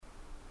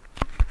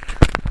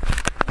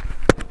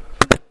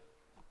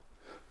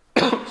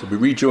we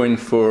rejoin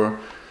for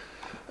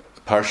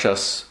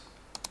Parshas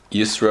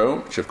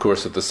Yisro, which of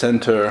course at the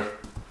center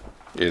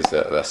is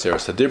the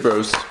Aseres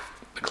HaDibros,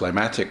 the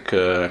climactic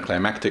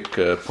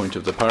point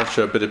of the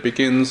Parsha, but it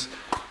begins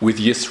with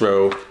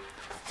Yisro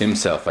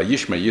himself,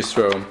 Vayishma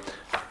Yisro,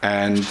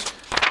 and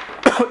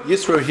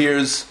Yisro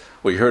hears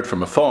what he heard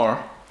from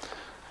afar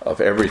of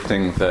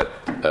everything that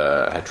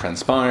had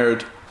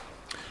transpired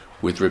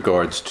with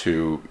regards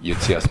to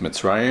Yetzias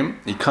Mitzrayim.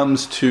 He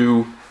comes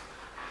to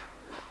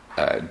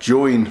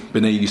join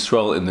Bnei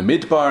Yisrael in the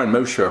Midbar, and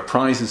Moshe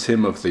apprises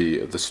him of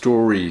the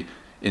story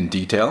in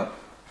detail.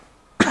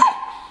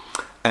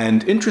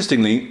 And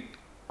interestingly,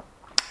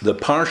 the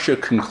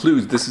Parsha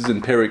concludes, this is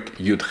in Perek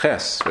Yud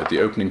Ches, the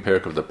opening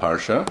Perek of the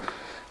Parsha,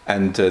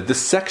 and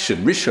this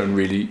section, Rishon,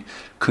 really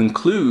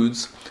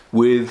concludes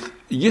with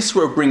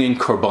Yisro bringing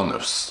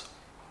korbanos.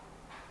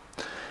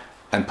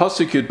 And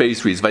Pasuk Yud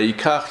Beis reads,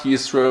 Vayikach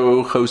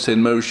Yisro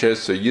chosen Moshe,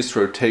 so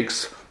Yisro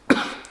takes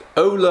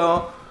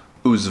Ola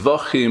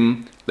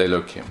uzvachim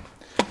lelokim.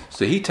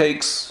 So he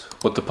takes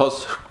what the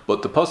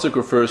pasuk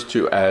refers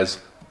to as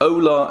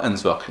Ola and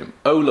Zvachim.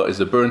 Ola is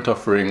a burnt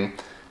offering,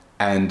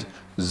 and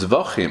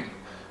Zvachim,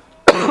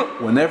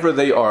 whenever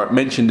they are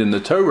mentioned in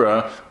the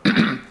Torah,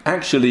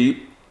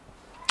 actually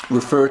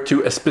refer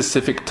to a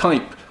specific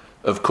type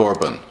of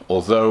korban.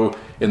 Although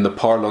in the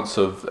parlance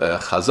of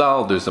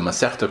Chazal, there's a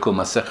Masechta called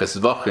Maseches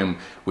Zvachim,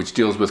 which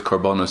deals with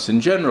korbanos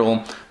in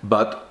general,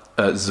 but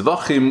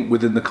Zvachim,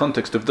 within the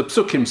context of the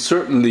Psukim,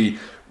 certainly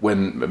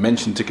when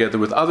mentioned together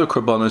with other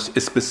korbanos,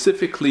 is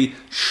specifically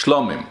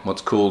shlomim,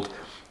 what's called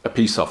a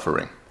peace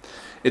offering.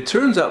 It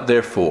turns out,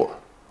 therefore,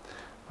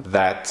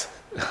 that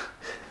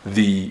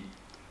the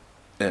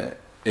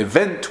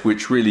event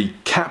which really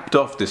capped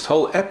off this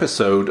whole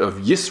episode of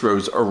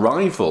Yisro's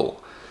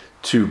arrival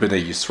to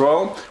Bnei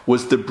Yisrael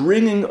was the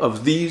bringing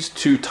of these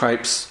two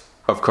types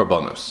of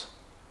korbanos,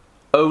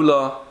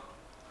 Ola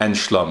and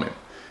Shlomim.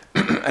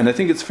 And I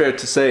think it's fair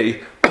to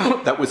say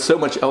that with so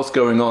much else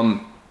going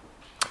on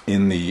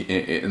in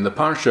the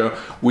Parsha,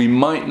 we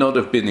might not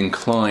have been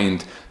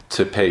inclined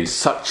to pay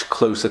such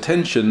close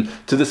attention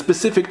to the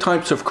specific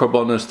types of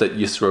korbanos that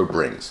Yisro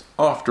brings.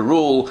 After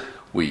all,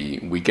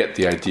 we get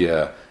the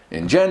idea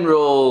in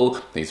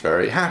general. He's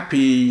very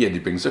happy, and he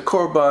brings a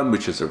korban,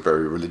 which is a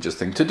very religious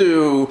thing to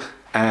do.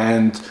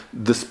 And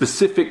the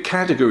specific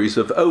categories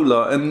of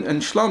Ola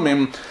and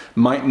Shlomim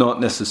might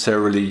not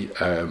necessarily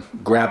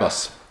grab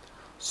us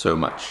so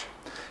much.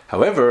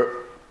 However,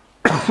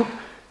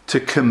 to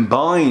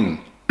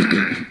combine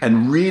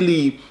and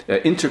really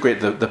integrate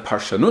the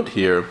Parshanut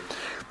here,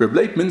 Reb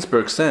Leib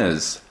Mintzberg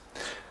says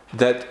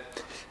that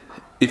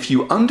if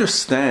you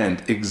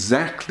understand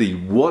exactly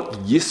what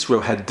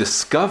Yisro had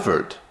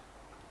discovered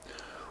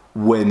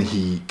when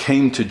he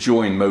came to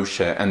join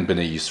Moshe and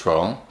Bnei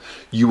Yisrael,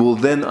 you will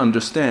then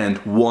understand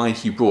why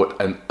he brought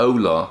an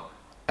Ola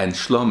and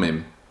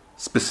Shlomim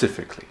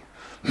specifically.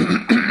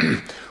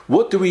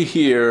 What do we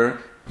hear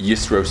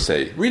Yisro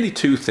say? Really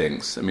two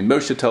things. I mean,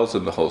 Moshe tells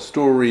them the whole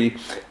story,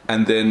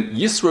 and then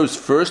Yisro's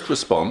first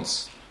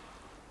response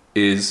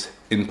is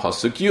in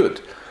Pasuk Yud,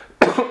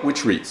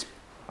 which reads,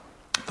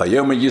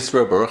 Vayomer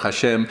Yisro Baruch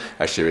Hashem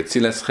Asher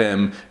Etzil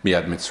Eschem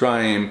Miad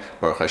Mitzrayim.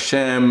 Baruch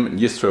Hashem.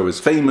 Yisro is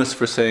famous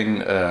for saying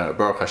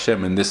Baruch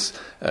Hashem in this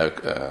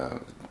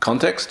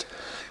context,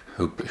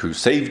 who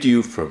saved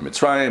you from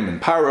Mitzrayim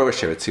and Paro,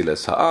 Asher Etzil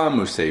Es Ha'am,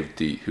 who saved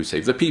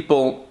the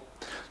people.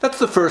 That's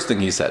the first thing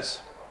he says,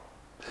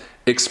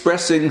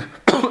 expressing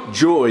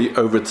joy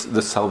over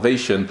the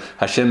salvation,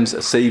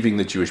 Hashem's saving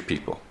the Jewish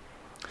people.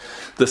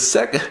 The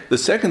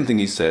second thing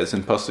he says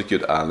in Pasuk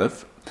Yud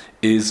Aleph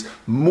is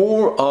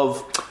more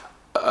of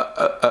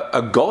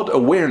a God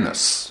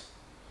awareness.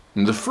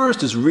 And the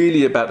first is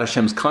really about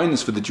Hashem's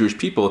kindness for the Jewish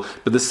people,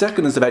 but the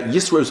second is about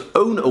Yisro's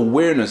own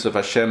awareness of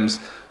Hashem's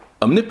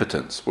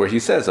omnipotence, where he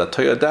says,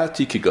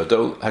 Atoyadati ki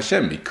gadol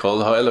Hashem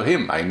mikol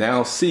ha'elohim. I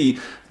now see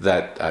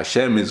that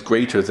Hashem is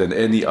greater than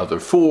any other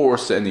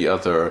force, any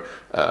other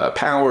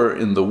power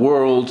in the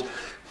world.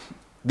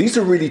 These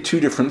are really two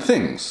different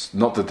things.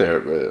 Not that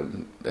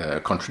they're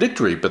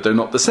contradictory, but they're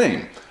not the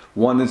same.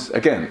 One is,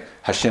 again,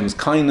 Hashem's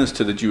kindness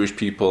to the Jewish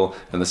people,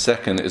 and the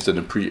second is an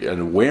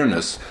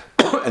awareness,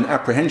 an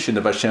apprehension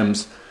of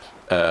Hashem's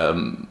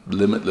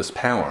limitless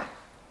power.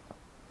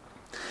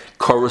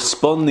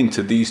 Corresponding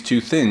to these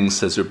two things,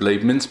 says Reb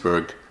Leib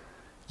Mintzberg,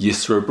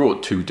 Yisro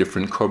brought two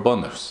different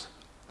korbanos.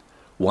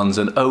 One's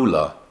an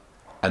Ola,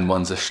 and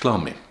one's a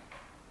Shlomim.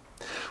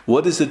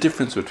 What is the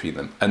difference between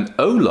them? An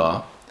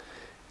Ola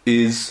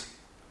is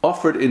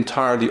offered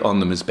entirely on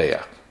the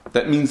Mizbeach.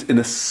 That means, in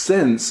a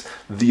sense,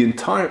 the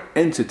entire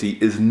entity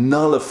is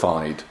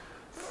nullified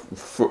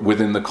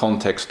within the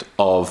context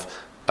of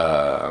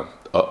the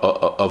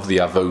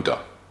Avodah.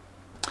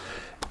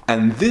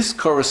 And this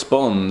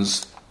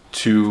corresponds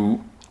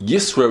to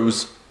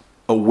Yisro's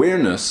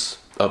awareness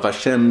of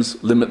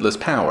Hashem's limitless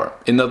power.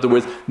 In other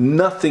words,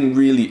 nothing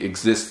really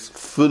exists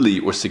fully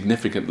or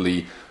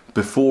significantly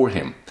before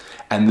him.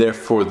 And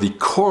therefore the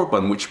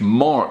korban which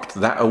marked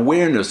that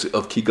awareness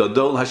of Ki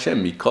Gadol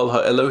Hashem Mikol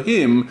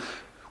HaElohim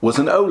was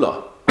an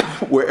Ola.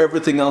 where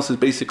everything else is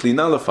basically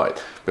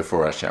nullified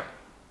before Hashem.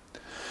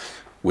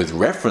 With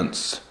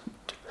reference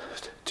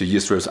to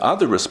Yisro's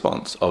other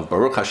response of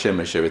Baruch Hashem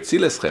Asher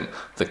Etzileschem,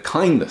 the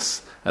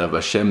kindness and of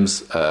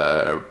Hashem's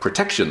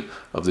protection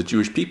of the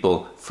Jewish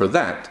people, for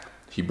that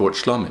he brought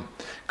shlomim.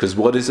 Because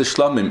what is a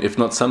shlomim if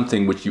not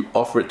something which you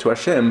offer it to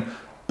Hashem,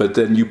 but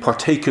then you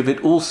partake of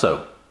it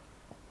also?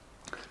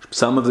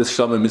 Some of this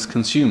shlomim is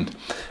consumed,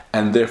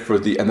 and therefore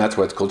and that's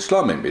why it's called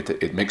shlomim.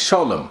 It makes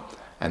shalom,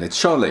 and it's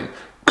shalem,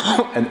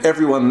 and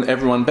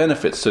everyone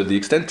benefits. So the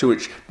extent to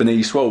which Bnei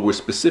Yisrael were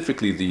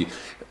specifically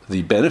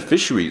the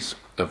beneficiaries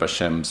of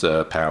Hashem's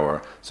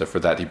power, so for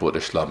that he brought a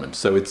shlomim.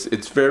 So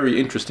it's very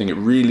interesting. It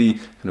really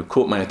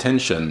caught my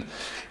attention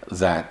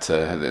that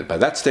by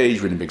that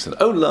stage, when it makes an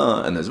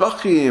olah and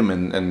zvachim,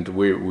 and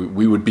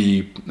we would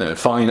be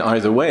fine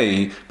either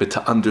way, but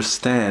to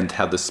understand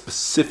how the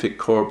specific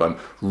korban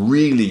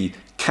really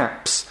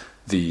caps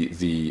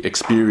the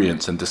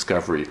experience and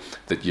discovery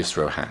that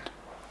Yisro had.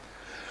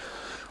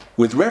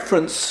 With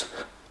reference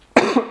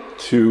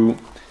to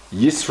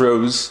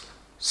Yisro's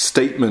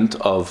statement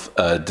of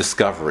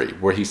discovery,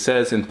 where he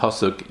says in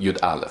Pasuk Yud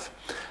Aleph,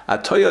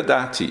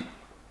 Atoyadati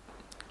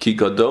ki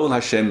gadol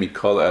Hashem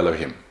mikol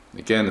Elohim.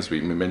 Again, as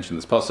we mentioned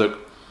this pasuk,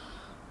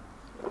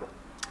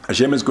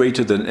 Hashem is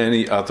greater than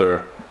any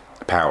other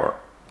power.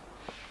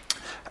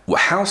 Well,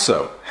 how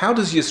so? How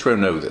does Yisro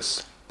know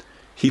this?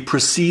 He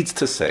proceeds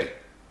to say,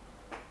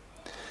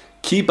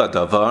 Ki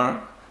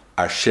badavar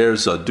asher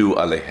zadu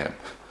alehem.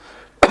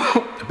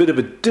 A bit of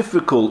a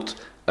difficult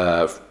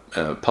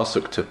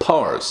pasuk to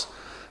parse,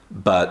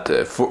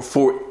 but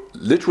for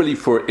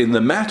in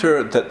the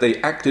matter that they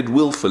acted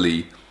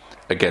willfully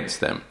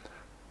against them.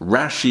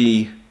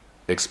 Rashi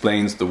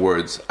explains the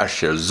words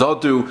asher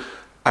zadu,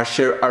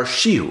 asher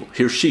arshiu,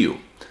 hirshiu,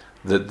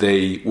 that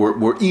they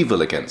were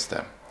evil against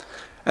them.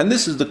 And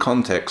this is the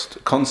concept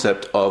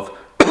of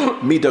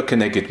midah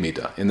keneged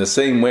midah. In the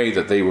same way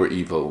that they were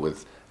evil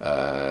with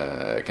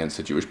against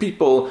the Jewish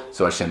people,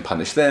 so Hashem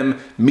punished them,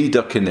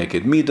 midah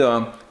keneged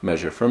midah,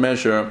 measure for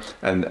measure,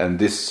 and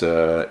this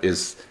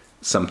is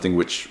something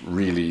which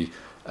really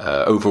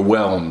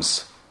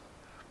overwhelms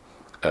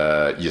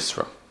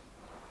Yisro.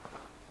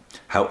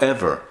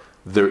 However,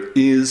 there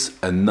is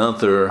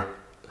another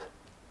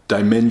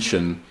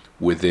dimension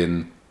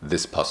within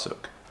this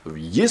pasuk.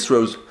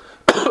 Yisro's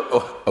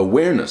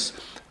awareness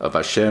of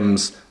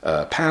Hashem's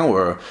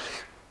power,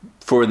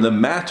 for in the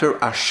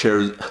matter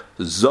asher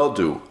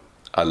zodu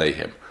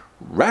aleihim.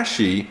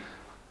 Rashi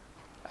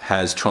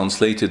has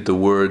translated the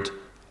word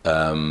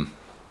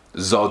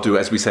zodu,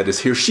 as we said,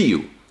 as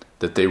hirshiu,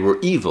 that they were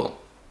evil.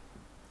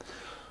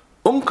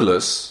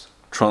 Onkelos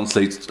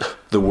translates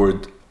the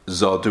word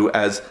zodu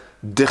as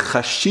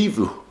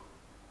dechashivu,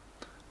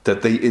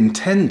 that they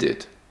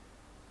intended,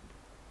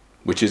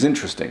 which is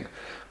interesting,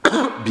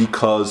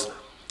 because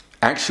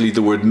actually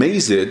the word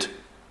mazid,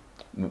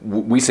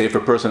 we say if a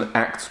person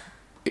acts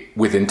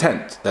with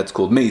intent, that's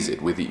called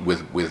mazid, with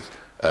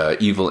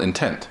evil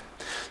intent.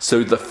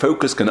 So the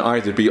focus can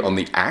either be on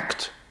the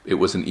act, it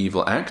was an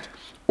evil act,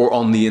 or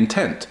on the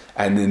intent.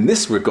 And in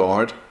this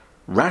regard,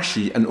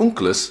 Rashi and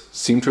Onkelos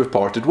seem to have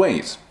parted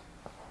ways.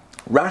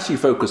 Rashi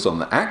focused on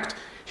the act,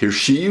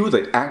 hirshiu,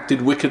 they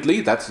acted wickedly,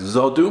 that's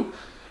zodu,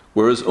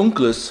 whereas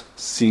Onkelos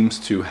seems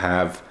to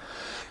have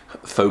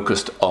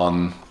focused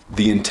on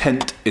the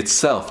intent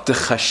itself,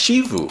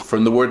 dechashivu,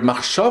 from the word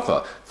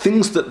machshava,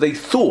 things that they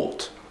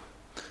thought.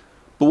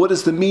 But what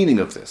is the meaning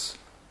of this?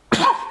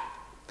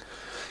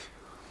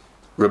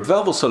 Reb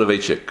Velvel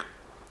Soloveitchik,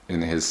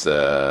 in his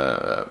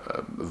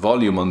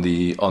volume on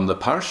the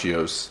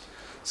Parshios,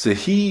 so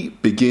he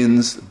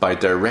begins by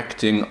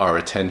directing our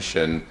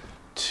attention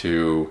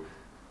to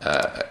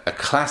a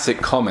classic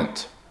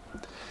comment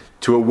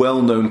to a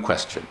well-known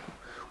question.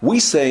 We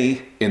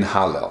say in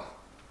Hallel,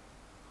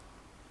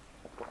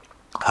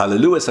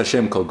 Hallelujah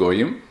Hashem kol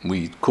goyim,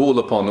 we call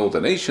upon all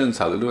the nations,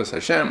 Hallelujah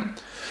Hashem,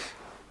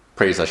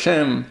 praise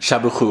Hashem,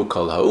 Shabuchu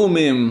kol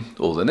ha'umim,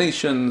 all the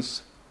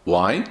nations.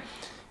 Why?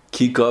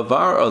 Ki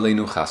gavar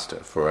aleinu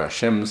chasta, for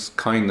Hashem's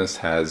kindness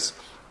has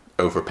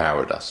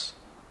overpowered us.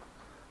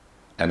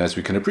 And as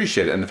we can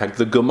appreciate, and in fact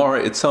the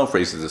Gemara itself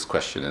raises this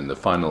question in the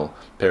final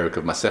parak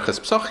of Maseches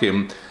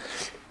Psachim,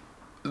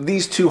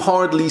 these two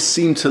hardly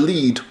seem to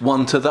lead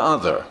one to the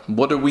other.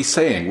 What are we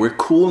saying? We're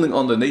calling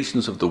on the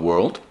nations of the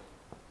world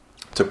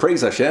to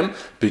praise Hashem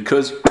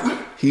because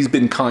He's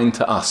been kind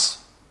to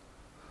us.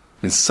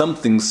 And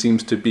something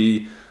seems to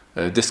be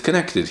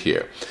disconnected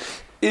here.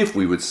 If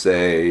we would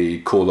say,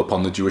 call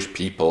upon the Jewish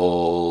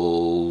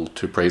people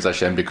to praise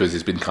Hashem because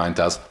He's been kind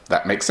to us,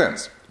 that makes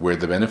sense. We're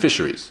the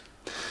beneficiaries.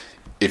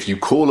 If you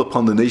call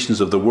upon the nations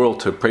of the world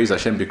to praise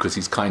Hashem because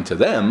He's kind to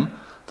them,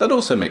 that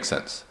also makes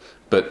sense.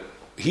 But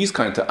He's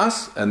kind to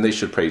us and they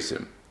should praise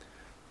Him.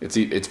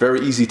 It's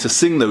very easy to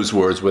sing those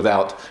words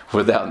without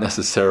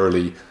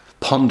necessarily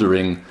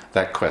pondering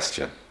that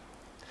question.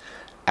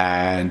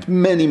 And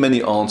many,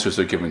 many answers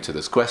are given to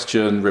this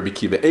question. Rabbi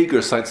Kiva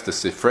Eger cites the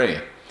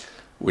Sifrei,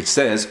 which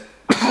says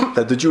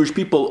that the Jewish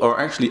people are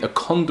actually a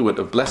conduit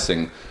of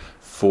blessing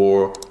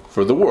for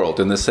for the world.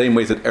 In the same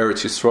way that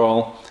Eretz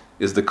Yisrael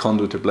is the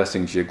conduit of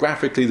blessing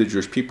geographically, the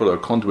Jewish people are a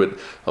conduit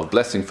of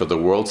blessing for the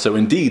world. So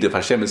indeed, if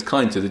Hashem is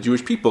kind to the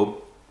Jewish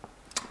people,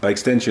 by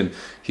extension,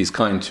 He's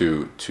kind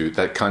to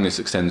that kindness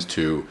extends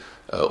to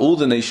all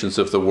the nations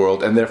of the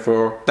world, and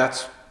therefore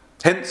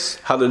hence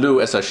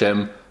Hallelu es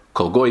Hashem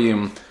kol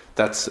goyim.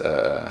 That's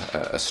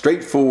a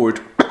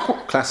straightforward,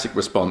 classic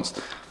response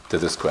to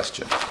this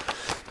question.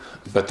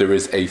 But there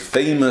is a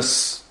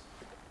famous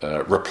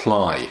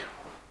reply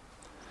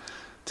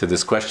to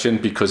this question,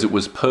 because it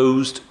was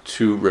posed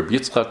to Rabbi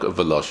Yitzchak of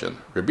Volozhin.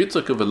 Rabbi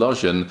Yitzchak of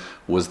Volozhin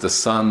was the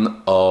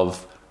son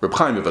of Reb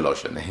Chaim of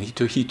Volozhin.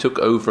 He took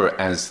over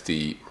as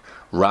the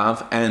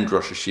Rav and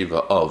Rosh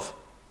Hashiva of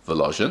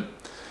Volozhin.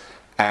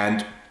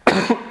 And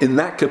in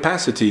that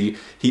capacity,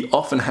 he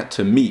often had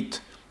to meet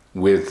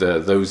with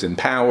those in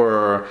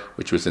power,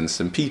 which was in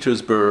St.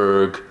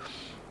 Petersburg.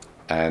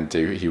 And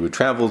he would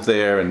travel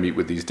there and meet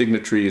with these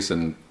dignitaries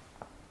and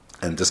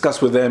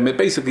discuss with them,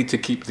 basically to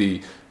keep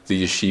the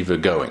yeshiva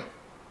going.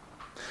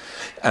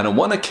 And on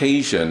one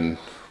occasion,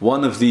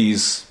 one of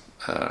these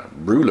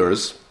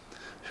rulers,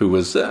 who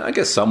was, I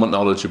guess, somewhat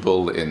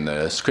knowledgeable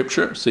in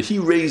scripture, so he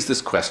raised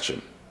this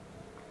question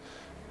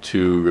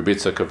to Rabbi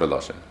Yitzchak of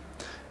Volozhin,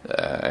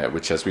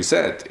 which, as we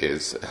said,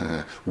 is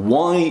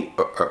why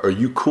are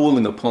you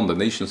calling upon the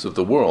nations of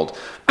the world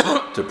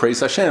to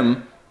praise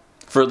Hashem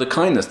for the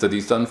kindness that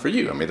He's done for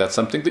you? I mean, that's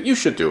something that you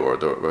should do.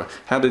 Or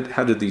how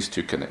did these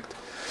two connect?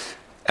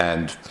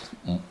 And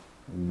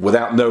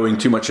without knowing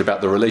too much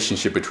about the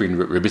relationship between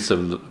Rabbi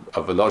Yitzchak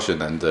of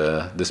Volozhin and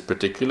this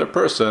particular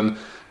person,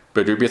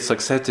 but Rabbi Yitzchak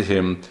said to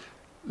him,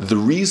 the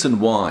reason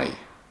why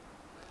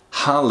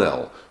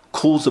Hallel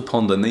calls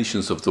upon the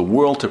nations of the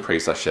world to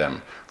praise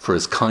Hashem for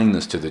His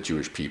kindness to the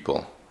Jewish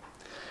people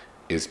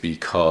is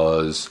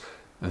because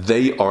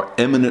they are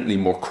eminently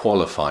more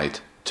qualified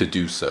to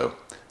do so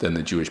than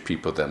the Jewish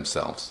people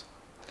themselves.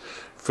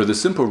 For the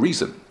simple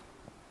reason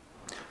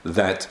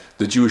that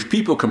the Jewish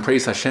people can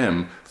praise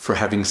Hashem for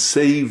having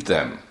saved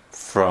them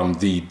from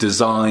the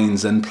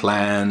designs and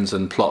plans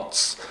and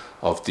plots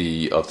of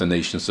the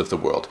nations of the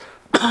world.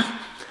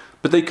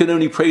 But they can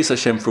only praise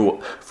Hashem for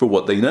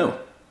what they know.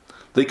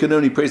 They can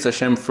only praise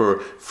Hashem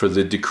for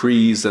the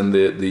decrees and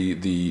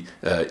the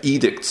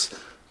edicts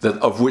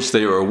of which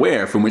they are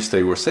aware, from which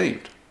they were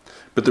saved.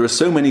 But there are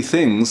so many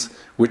things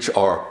which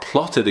are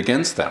plotted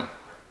against them,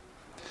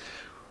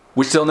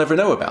 which they'll never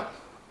know about.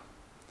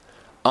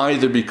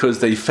 Either because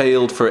they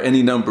failed for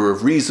any number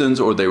of reasons,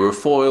 or they were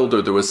foiled,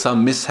 or there was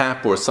some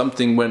mishap, or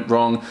something went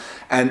wrong.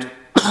 And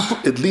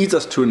it leads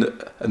us to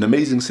an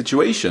amazing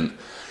situation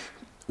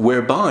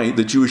whereby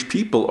the Jewish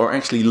people are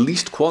actually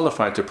least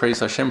qualified to praise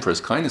Hashem for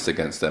His kindness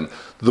against them.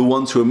 The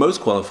ones who are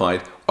most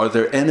qualified are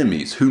their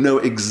enemies, who know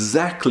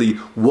exactly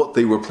what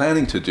they were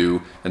planning to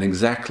do and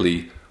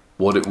exactly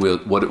what it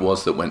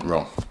was that went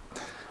wrong.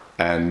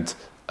 And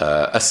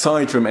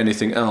aside from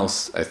anything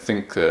else, I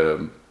think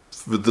the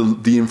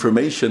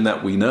information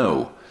that we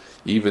know,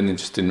 even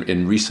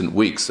in recent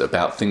weeks,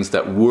 about things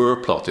that were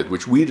plotted,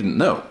 which we didn't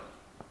know.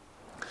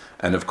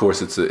 And of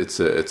course, it's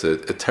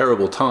a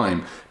terrible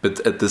time.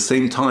 But at the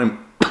same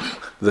time,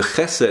 the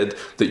chesed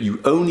that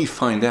you only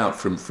find out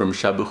from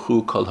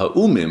Shabuchu Kol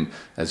Ha'umim,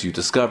 as you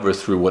discover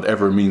through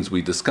whatever means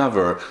we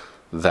discover,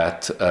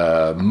 that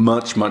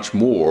much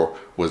more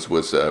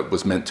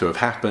was meant to have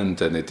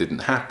happened, and it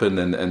didn't happen,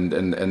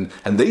 and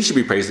they should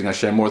be praising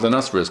Hashem more than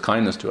us for His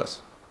kindness to us.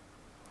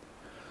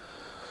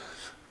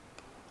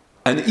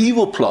 An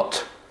evil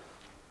plot.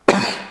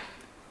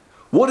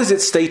 What is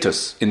its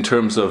status in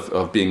terms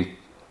of being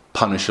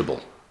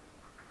punishable?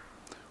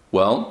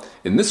 Well,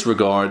 in this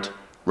regard,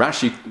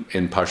 Rashi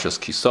in Parshas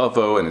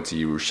Kisavo and it's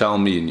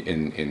Yerushalmi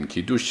in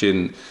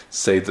Kiddushin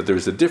say that there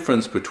is a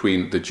difference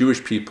between the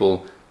Jewish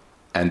people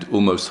and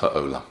Umos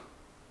Ha'olam.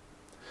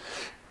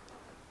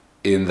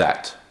 In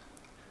that,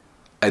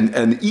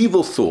 an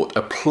evil thought,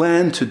 a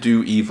plan to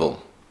do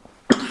evil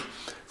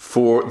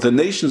for the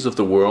nations of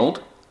the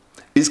world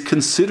is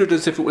considered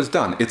as if it was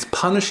done. It's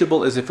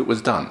punishable as if it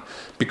was done,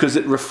 because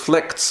it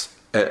reflects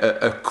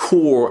a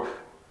core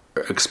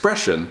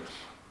expression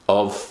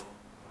of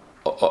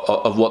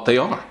what they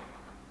are.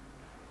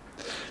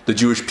 The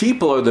Jewish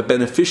people are the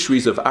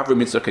beneficiaries of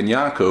Avraham, Yitzchak, and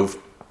Yaakov,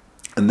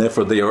 and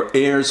therefore they are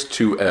heirs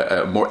to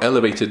a more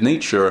elevated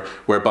nature,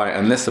 whereby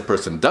unless a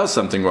person does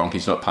something wrong,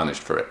 he's not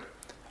punished for it.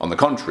 On the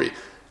contrary,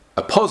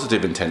 a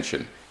positive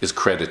intention is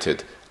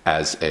credited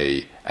as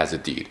a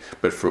deed.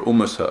 But for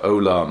Umos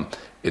Ha'olam,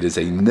 it is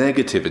a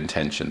negative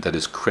intention that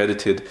is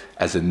credited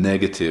as a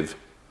negative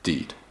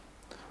deed.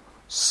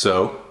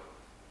 So,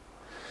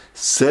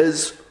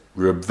 says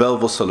Reb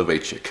Velvo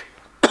Soloveitchik,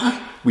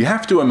 we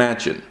have to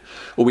imagine,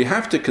 or we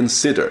have to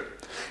consider,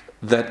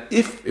 that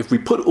if we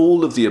put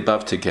all of the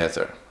above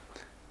together,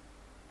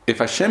 if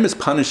Hashem is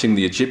punishing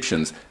the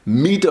Egyptians,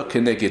 midah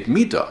keneged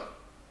midah,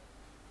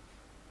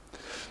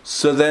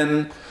 so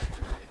then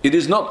it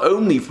is not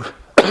only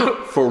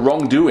for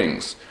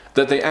wrongdoings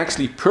that they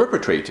actually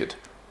perpetrated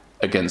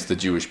against the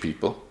Jewish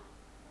people,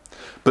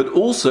 but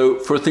also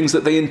for things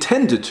that they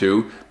intended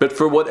to, but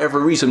for whatever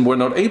reason were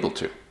not able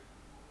to.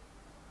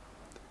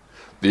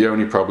 The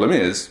only problem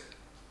is,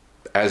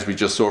 as we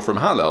just saw from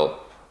Hallel,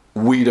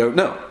 we don't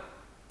know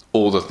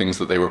all the things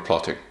that they were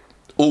plotting.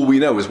 All we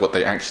know is what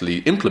they actually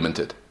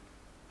implemented,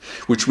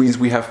 which means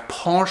we have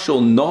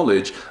partial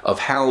knowledge of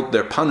how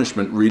their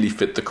punishment really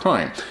fit the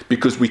crime,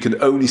 because we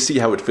can only see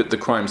how it fit the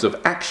crimes of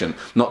action,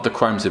 not the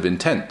crimes of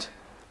intent.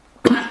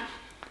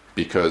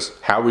 Because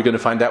how are we going to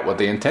find out what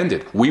they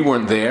intended? We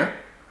weren't there,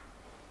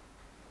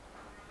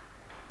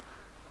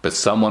 but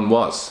someone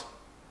was.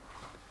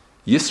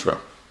 Yisro.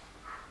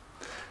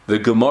 The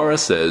Gemara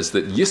says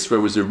that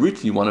Yisro was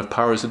originally one of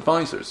Paro's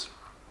advisors.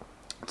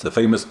 It's a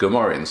famous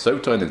Gemara in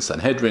Sota and in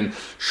Sanhedrin.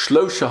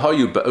 Shlosha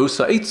hayu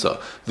ba'osa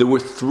eitza. There were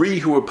 3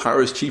 who were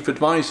Paro's chief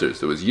advisors.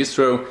 There was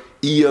Yisro,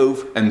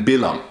 Eov, and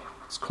Bilam.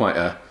 It's quite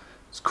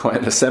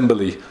an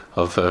assembly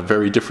of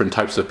very different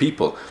types of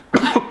people.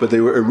 But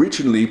they were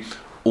originally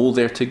all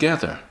there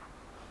together.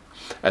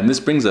 And this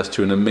brings us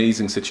to an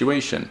amazing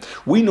situation.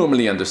 We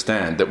normally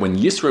understand that when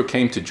Yisro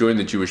came to join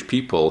the Jewish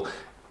people,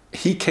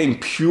 he came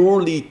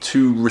purely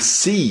to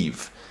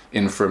receive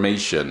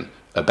information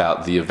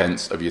about the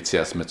events of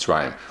Yetzias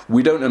Mitzrayim.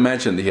 We don't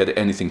imagine that he had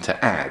anything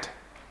to add,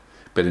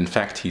 but in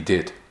fact he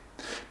did.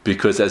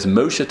 Because as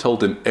Moshe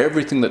told him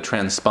everything that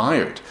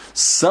transpired,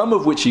 some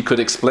of which he could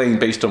explain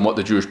based on what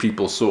the Jewish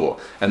people saw,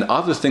 and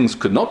other things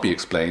could not be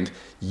explained,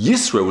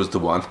 Yisro was the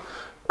one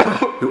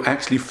who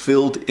actually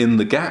filled in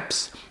the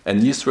gaps.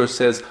 And Yisro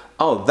says,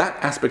 oh, that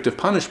aspect of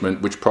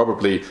punishment, which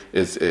probably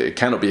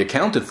cannot be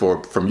accounted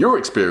for from your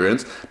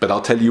experience, but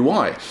I'll tell you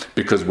why.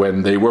 Because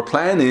when they were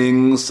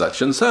planning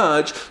such and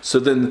such, so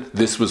then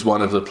this was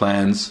one of the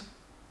plans.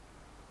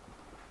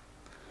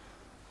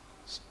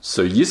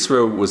 So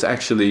Yisro was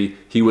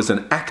he was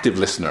an active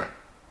listener,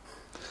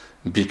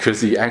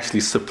 because he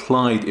actually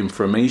supplied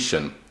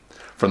information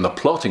from the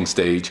plotting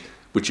stage,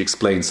 which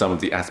explained some of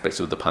the aspects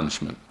of the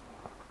punishment.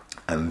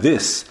 And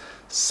this,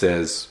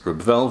 says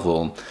Reb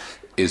Velvel,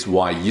 is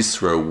why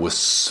Yisro was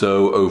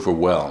so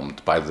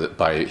overwhelmed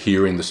by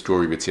hearing the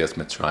story of Yetzias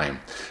Mitzrayim,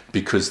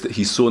 because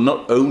he saw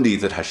not only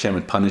that Hashem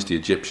had punished the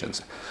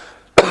Egyptians,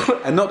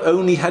 and not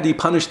only had he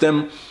punished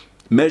them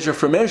measure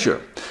for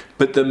measure,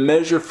 but the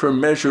measure for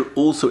measure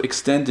also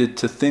extended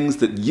to things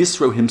that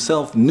Yisro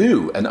himself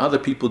knew and other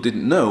people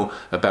didn't know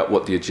about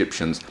what the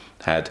Egyptians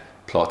had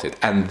plotted.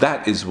 And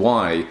that is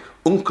why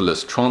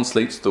Onkelos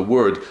translates the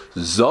word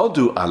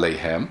Zodu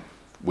Alehem,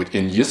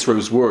 in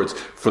Yisro's words,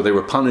 for they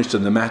were punished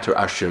in the matter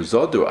Asher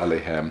Zodu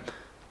Alehem,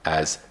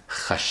 as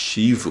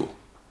Chashivu,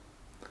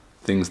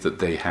 things that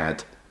they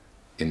had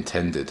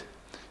intended.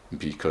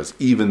 Because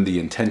even the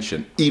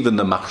intention, even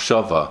the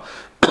machshava,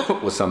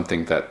 was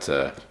something that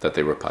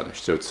they were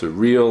punished. So it's a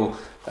real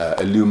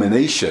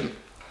illumination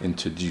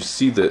into. Do you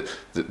see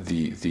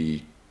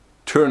the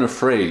turn of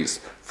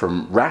phrase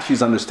from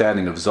Rashi's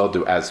understanding of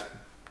Zodu as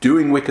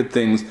doing wicked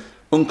things,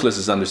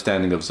 Onkelos'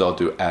 understanding of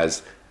Zodu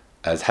as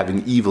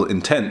having evil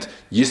intent?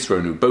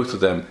 Yisro knew both of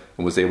them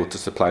and was able to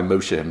supply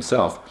Moshe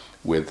himself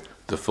with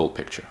the full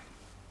picture.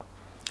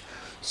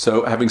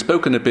 So, having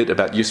spoken a bit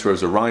about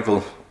Yisro's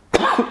arrival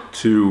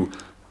to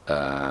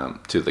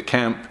the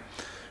camp,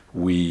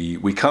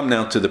 we come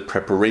now to the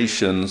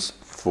preparations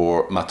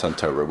for Matan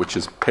Torah, which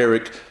is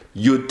Perek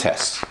Yud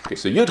Tes. Okay,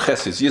 so Yud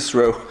Tes is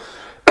Yisro,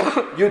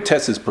 Yud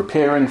Tes is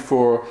preparing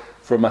for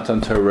Matan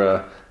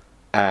Torah,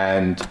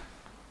 and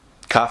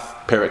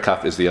Perek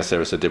Kaf is the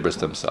Aseret HaDibros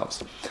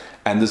themselves.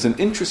 And there's an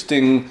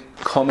interesting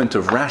comment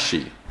of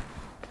Rashi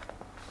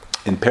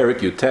in Perek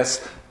Yud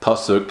Tes,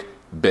 Pasuk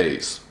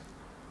Beis.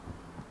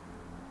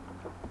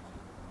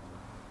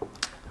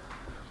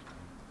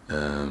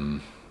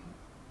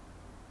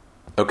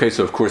 Okay,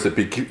 so of course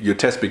Yud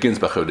Tes begins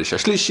by Chodesh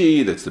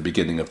Hashlishi. That's the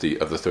beginning of the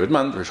 3rd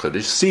month. Rosh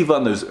Chodesh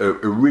Sivan. Those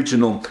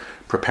original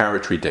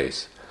preparatory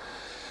days.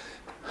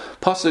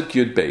 Pasuk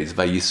Yud Beis,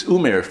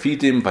 Vayis'u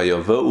me'Refidim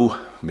vayavo'u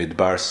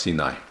midbar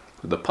Sinai.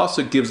 The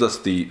pasuk gives us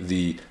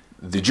the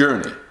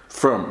journey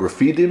from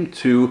Refidim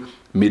to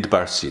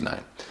Midbar Sinai,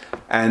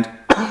 and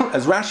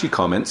as Rashi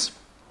comments,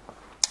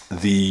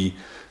 the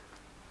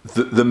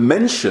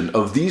mention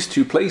of these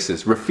two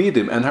places,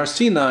 Refidim and Har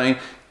Sinai,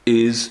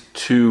 is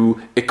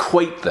to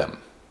equate them.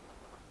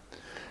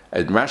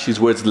 In Rashi's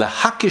words,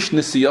 lehakish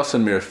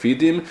nisiyasan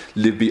me'Refidim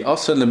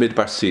libiasan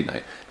lemidbar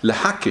Sinai.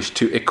 Lehakish,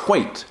 to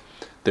equate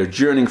their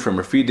journeying from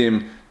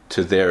Refidim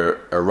to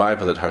their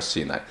arrival at Har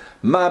Sinai.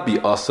 Ma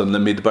bi'asan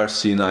lemidbar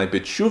Sinai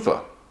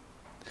b'tshuva.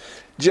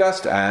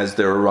 Just as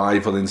their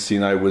arrival in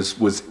Sinai was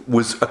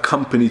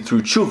accompanied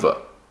through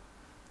tshuva.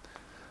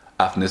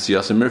 Af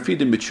nisiyasan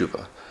me'Refidim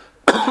b'tshuva.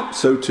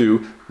 So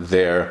too,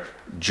 their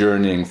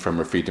journeying from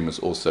Refidim is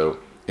also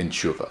in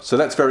tshuva. So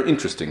that's very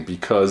interesting,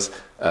 because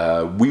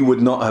we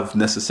would not have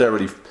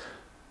necessarily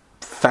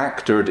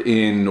factored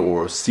in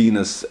or seen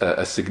as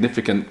a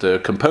significant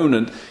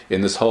component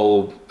in this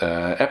whole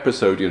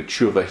episode,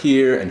 tshuva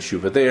here and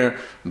tshuva there,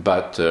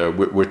 but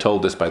we're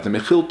told this by the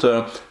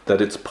Mechilta,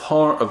 that it's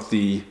part of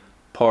the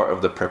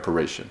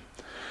preparation.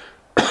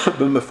 But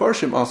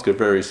Mefarshim ask a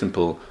very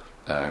simple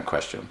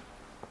question.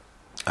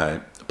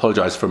 I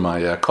apologize for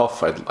my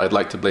cough. I'd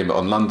like to blame it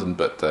on London,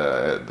 but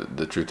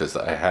the truth is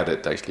that I had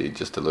it actually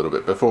just a little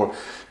bit before.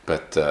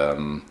 But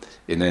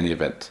in any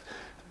event,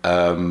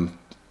 Mefarshim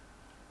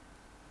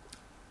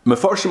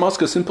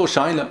ask a simple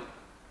shaila.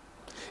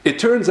 It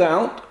turns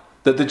out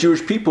that the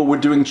Jewish people were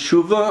doing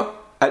tshuva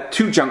at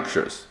two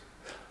junctures,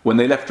 when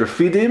they left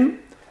Refidim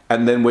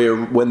and then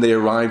when they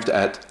arrived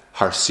at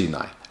Har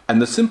Sinai.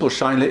 And the simple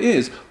shaila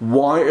is,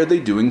 why are they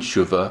doing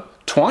tshuva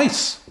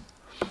twice?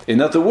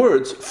 In other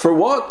words, for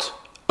what?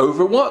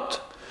 Over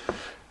what?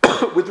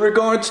 With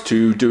regards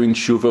to doing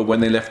tshuva when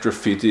they left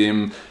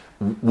Refidim,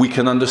 we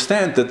can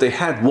understand that they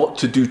had what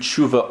to do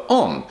tshuva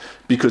on,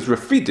 because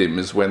Refidim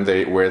is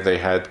where they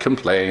had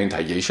complained,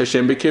 Hayesh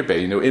Hashem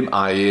b'kirbeinu im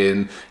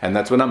ayin, and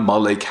that's when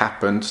Amalek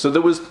happened. So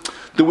there was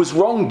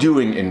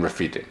wrongdoing in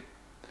Refidim.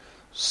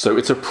 So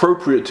it's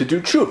appropriate to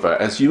do tshuva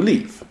as you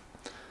leave.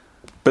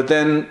 But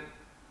then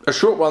a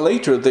short while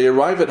later they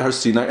arrive at Har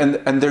Sinai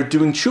and they're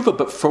doing tshuva,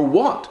 but for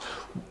what?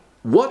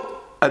 What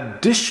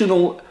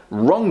additional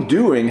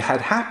wrongdoing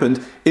had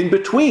happened in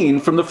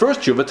between from the first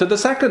tshuva to the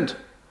second?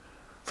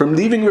 From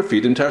leaving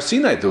Refidim to Har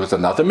Sinai, there was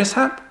another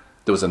mishap.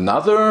 There was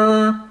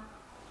another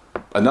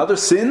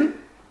sin.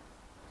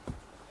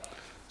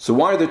 So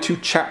why are there two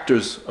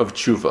chapters of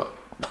tshuva?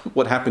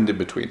 What happened in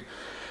between?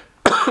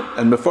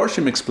 And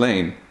Mefarshim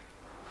explain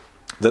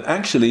that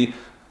actually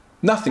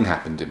nothing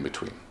happened in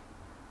between.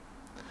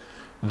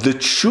 The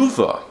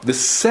tshuva, the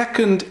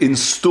second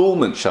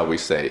installment, shall we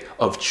say,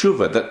 of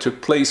tshuva that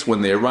took place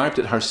when they arrived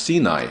at Har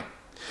Sinai,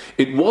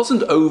 it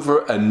wasn't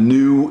over a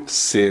new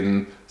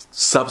sin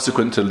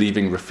subsequent to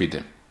leaving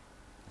Refidim.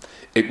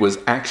 It was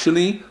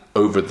actually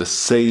over the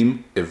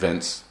same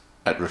events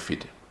at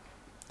Refidim.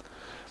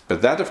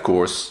 But that, of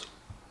course,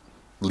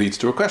 leads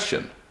to a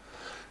question.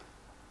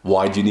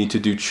 Why do you need to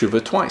do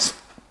tshuva twice?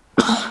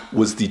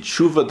 Was the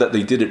tshuva that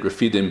they did at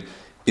Refidim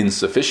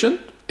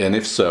insufficient? And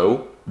if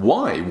so,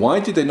 why? Why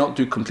did they not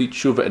do complete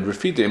tshuva at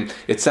Refidim?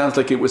 It sounds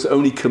like it was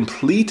only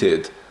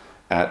completed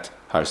at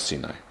Har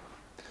Sinai.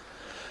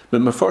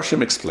 But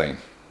Mefarshim explain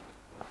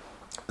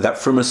that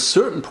from a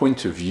certain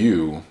point of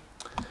view,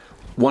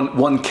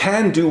 one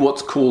can do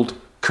what's called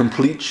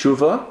complete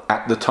tshuva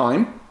at the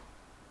time.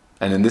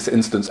 And in this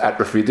instance, at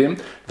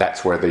Refidim,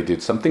 that's where they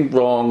did something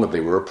wrong,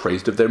 they were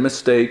appraised of their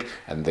mistake,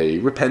 and they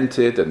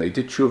repented, and they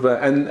did tshuva,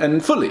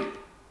 and fully.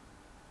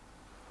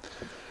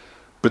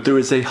 But there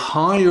is a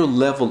higher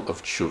level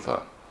of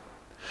tshuva,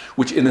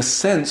 which in a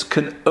sense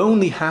can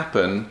only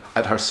happen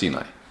at Har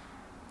Sinai.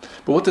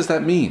 But what does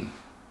that mean?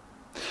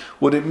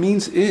 What it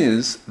means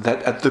is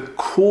that at the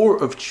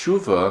core of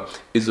tshuva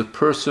is a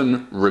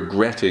person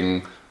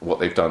regretting what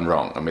they've done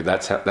wrong. I mean,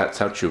 that's how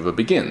tshuva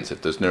begins.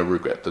 If there's no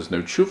regret, there's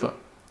no tshuva.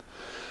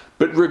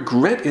 But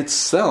regret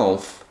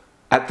itself,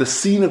 at the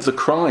scene of the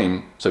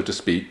crime, so to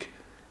speak,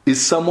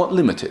 is somewhat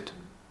limited.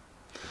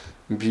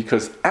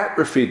 Because at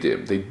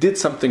Refidim, they did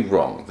something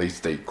wrong.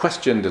 They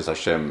questioned, is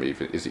Hashem,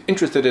 is he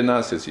interested in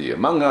us? Is he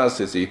among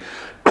us? Is he...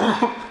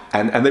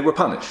 and they were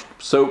punished.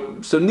 So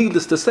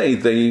needless to say,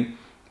 they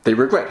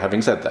regret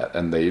having said that,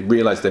 and they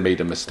realize they made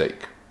a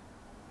mistake.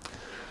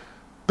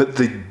 But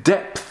the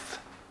depth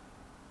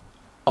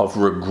of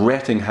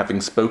regretting having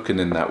spoken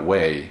in that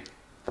way,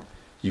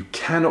 you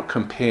cannot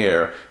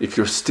compare if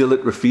you're still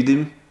at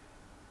Refidim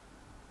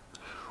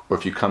or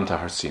if you come to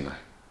Har Sinai.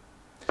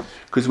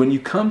 Because when you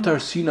come to Har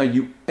Sinai,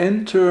 you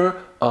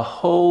enter a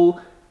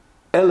whole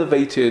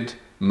elevated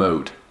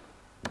mode.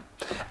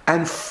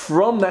 And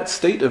from that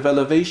state of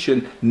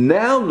elevation,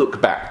 now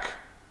look back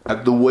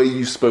at the way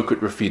you spoke at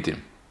Refidim.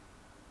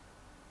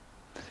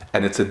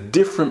 And it's a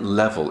different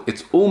level.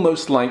 It's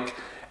almost like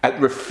at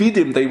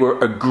Refidim they were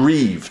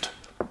aggrieved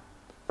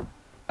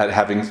at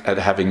having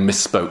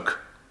misspoke.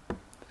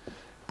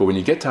 But when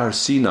you get to Har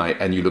Sinai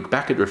and you look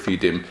back at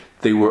Refidim,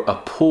 they were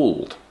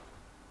appalled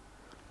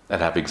at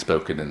having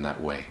spoken in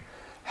that way.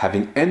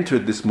 Having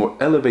entered this more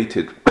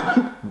elevated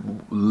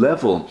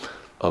level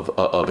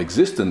of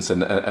existence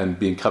and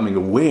becoming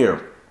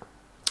aware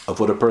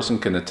of what a person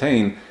can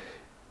attain,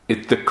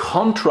 the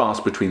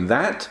contrast between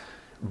that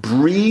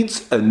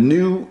breeds a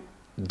new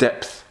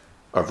depth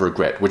of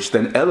regret, which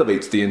then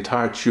elevates the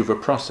entire tshuva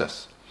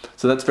process.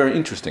 So that's very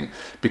interesting,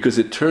 because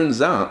it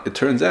turns out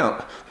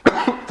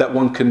that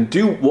one can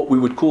do what we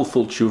would call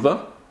full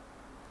tshuva,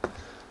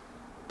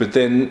 but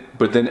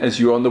then as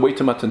you're on the way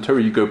to Matan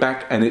Torah, you go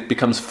back and it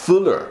becomes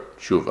fuller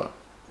tshuva,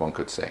 one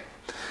could say.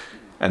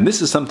 And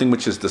this is something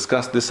which is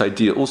discussed, this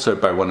idea also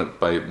by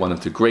one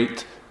of the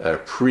great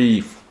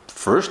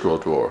pre-First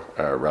World War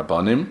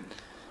Rabbanim,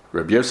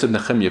 Rabbi Yosef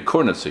Nechemia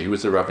Kornitzer. He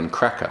was a Rav in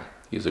Krakow.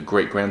 He's a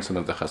great-grandson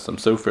of the Chassam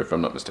Sofer, if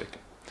I'm not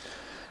mistaken.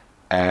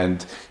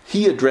 And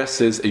he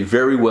addresses a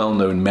very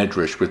well-known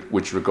medrash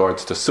which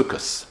regards to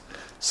Sukkos.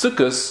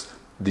 Sukkos,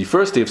 the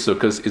first day of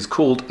Sukkos, is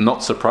called,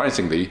 not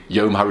surprisingly,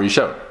 Yom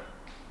HaRishon.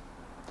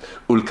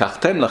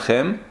 Ulkachtem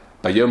lachem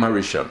bayom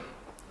HaRishon.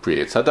 Pri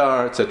Eitz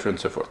Hadar, etc. and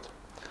so forth.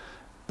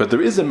 But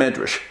there is a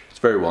medrash, it's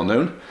very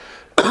well-known,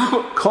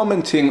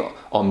 commenting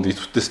on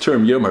this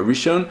term Yom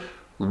HaRishon,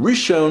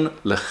 Rishon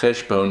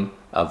lecheshbon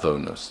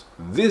avonos.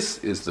 This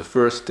is the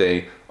first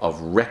day of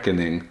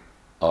reckoning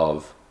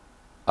of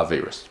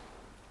Averis.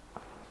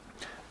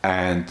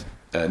 And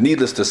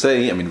needless to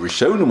say,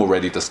 Rishonim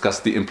already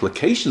discussed the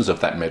implications of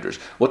that medrash.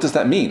 What does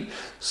that mean?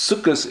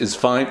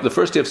 The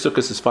first day of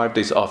Sukkot is 5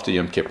 days after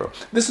Yom Kippur.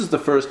 This is the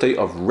first day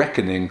of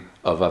reckoning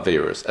of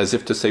Averis, as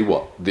if to say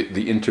what?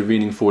 The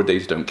intervening 4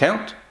 days don't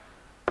count?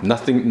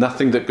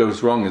 Nothing that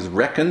goes wrong is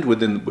reckoned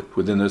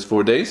within those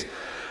 4 days?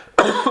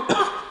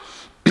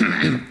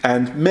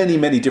 And many,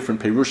 many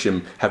different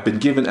perushim have been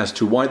given as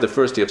to why the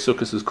first day of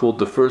Sukkot is called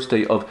the first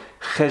day of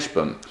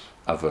Cheshbon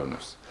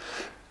Avonos.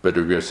 But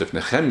Rabbi Yosef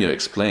Nehemiah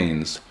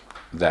explains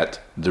that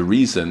the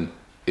reason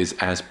is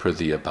as per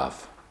the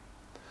above.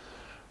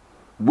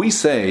 We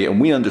say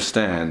and we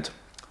understand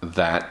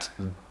that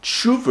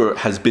tshuva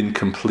has been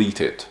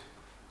completed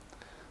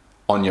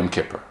on Yom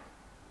Kippur.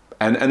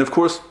 And of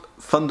course,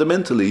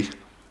 fundamentally,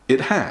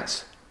 it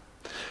has.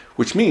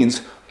 Which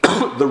means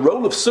the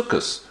role of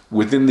Sukkot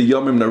within the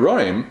Yomim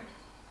Noraim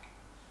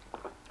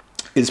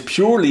is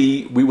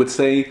purely, we would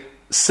say,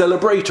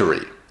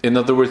 celebratory. In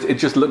other words, it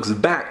just looks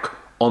back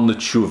on the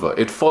tshuva.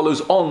 It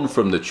follows on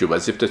from the tshuva,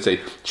 as if to say,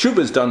 tshuva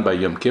is done by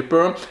Yom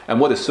Kippur,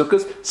 and what is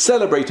Sukkot?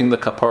 Celebrating the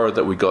kapara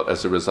that we got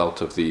as a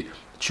result of the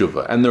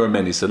tshuva. And there are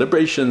many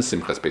celebrations,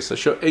 Simchas Pesach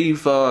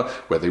Sho'eva,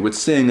 where they would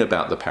sing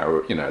about the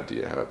power,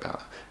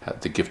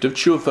 about the gift of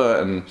tshuva,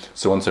 and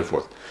so on and so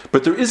forth.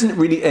 But there isn't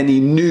really any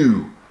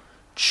new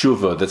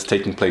tshuva that's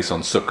taking place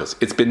on Sukkot.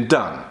 It's been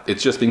done.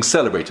 It's just being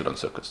celebrated on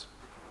Sukkot.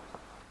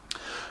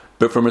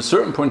 But from a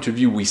certain point of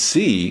view, we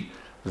see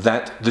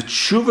that the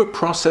tshuva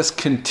process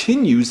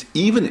continues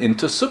even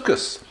into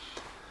Sukkot.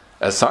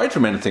 Aside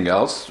from anything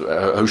else,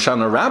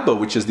 Hoshana Rabbah,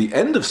 which is the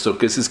end of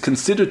Sukkot, is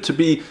considered to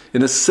be,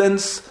 in a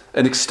sense,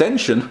 an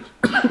extension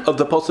of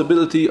the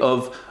possibility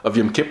of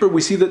Yom Kippur.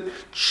 We see that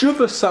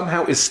tshuva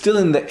somehow is still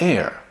in the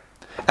air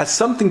as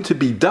something to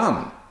be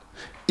done,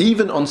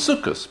 even on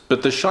Sukkot.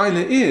 But the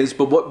shaila is,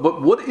 but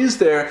what is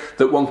there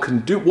that one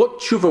can do? What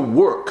tshuva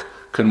work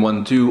can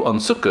one do on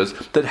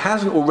Sukkot that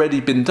hasn't already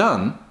been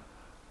done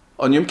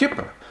on Yom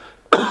Kippur?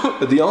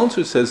 The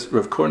answer, says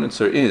Rav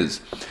Kornitzer,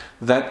 is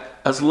that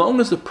as long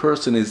as a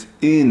person is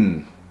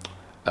in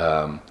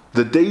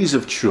the days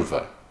of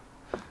tshuva,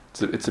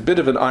 it's a bit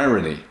of an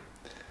irony,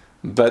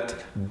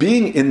 but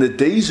being in the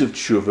days of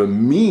tshuva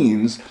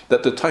means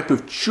that the type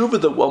of tshuva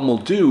that one will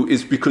do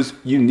is because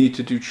you need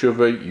to do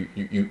tshuva,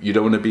 you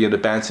don't want to be in a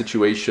bad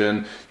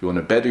situation, you want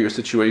to better your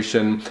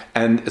situation,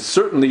 and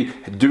certainly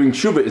doing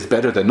tshuva is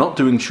better than not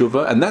doing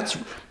tshuva, and that's,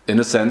 in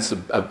a sense,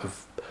 a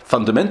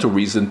fundamental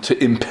reason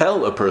to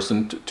impel a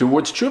person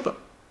towards tshuva.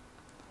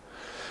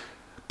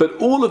 But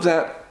all of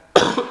that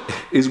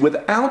is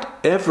without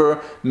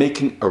ever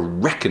making a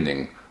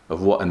reckoning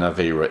of what an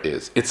Aveira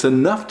is. It's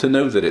enough to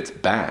know that it's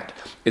bad.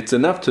 It's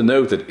enough to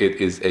know that it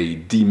is a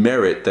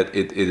demerit, that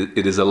it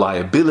is a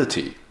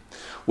liability,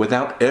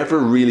 without ever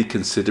really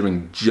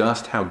considering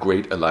just how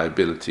great a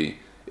liability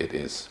it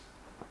is.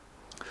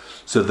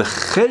 So the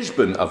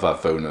cheshbon of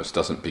avonos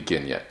doesn't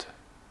begin yet.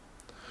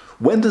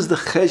 When does the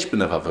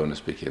cheshbon of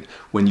avonos begin?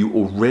 When you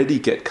already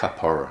get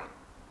kapara.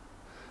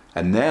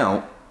 And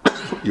now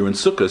you're in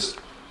Sukkot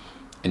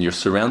and you're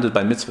surrounded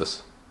by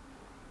mitzvahs.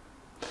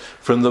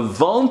 From the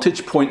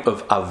vantage point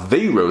of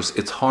Aveiros,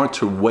 it's hard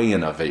to weigh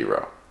an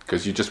Aveira,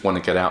 because you just want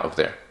to get out of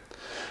there.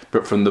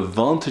 But from the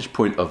vantage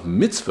point of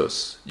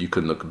mitzvahs, you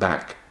can look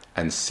back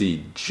and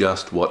see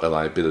just what a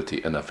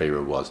liability an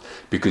Aveira was,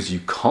 because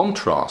you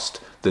contrast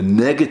the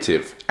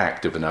negative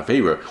act of an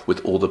Aveira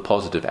with all the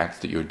positive acts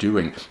that you're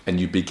doing, and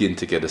you begin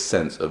to get a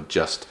sense of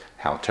just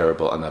how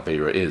terrible an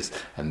Aveira is.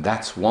 And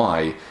that's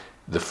why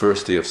the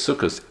first day of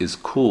Sukkot is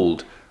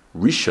called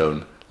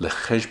Rishon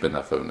Lecheshbon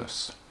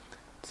Avonos.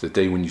 It's the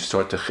day when you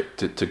start to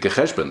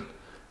gecheshbon,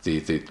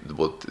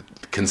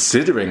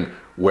 considering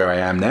where I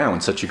am now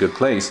in such a good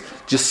place,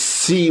 just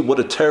see what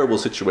a terrible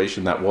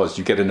situation that was.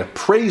 You get an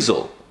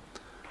appraisal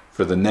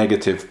for the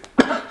negative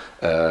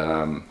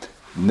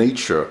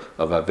nature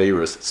of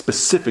Aveiros,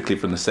 specifically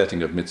from the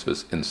setting of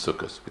mitzvahs in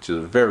Sukkot, which is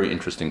a very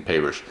interesting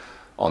perush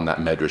on that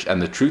medrash.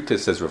 And the truth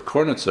is, says Rav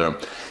Kornitzer,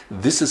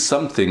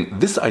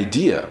 this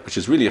idea, which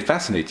is really a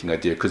fascinating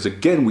idea, because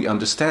again, we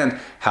understand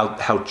how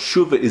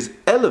tshuva is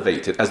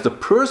elevated. As the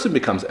person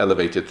becomes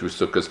elevated through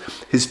Sukkot,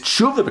 his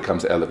tshuva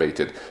becomes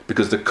elevated,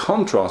 because the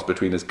contrast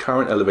between his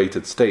current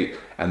elevated state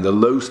and the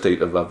low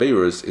state of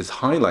Aveiros is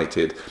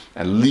highlighted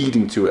and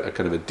leading to a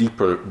kind of a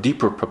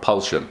deeper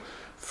propulsion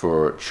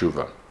for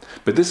tshuva.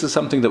 But this is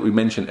something that we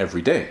mention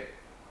every day.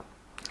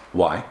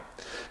 Why?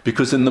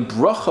 Because in the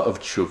bracha of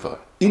tshuva,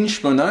 in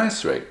Shmona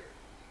Esrei,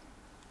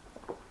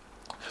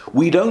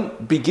 we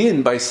don't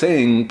begin by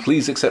saying,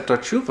 please accept our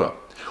tshuva.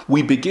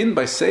 We begin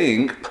by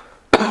saying,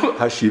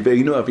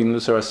 Hashiveinu avinu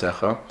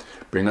l'sarasecha,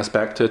 bring us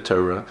back to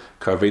Torah,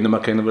 karveinu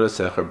makeinu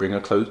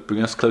v'lesecha,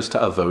 bring us close to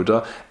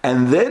avoda,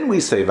 and then we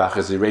say,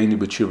 v'chazireinu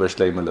b'tshuva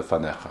shleima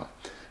lefanecha.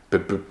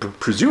 But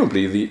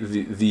presumably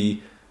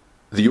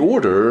the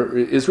order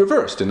is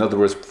reversed. In other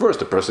words,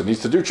 first a person needs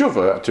to do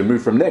tshuva to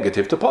move from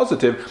negative to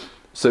positive.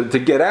 So to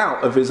get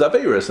out of his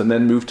Averis and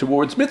then move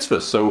towards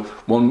mitzvahs. So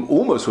one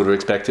almost would have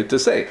expected to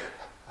say,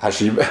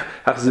 Hachzivena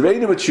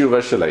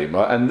v'tshuva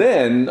shalema, and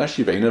then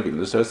Hashivena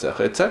v'ilus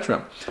ha'secha,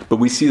 etc. But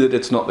we see that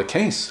it's not the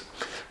case.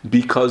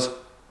 Because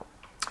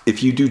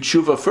if you do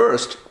tshuva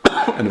first,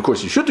 and of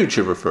course you should do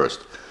tshuva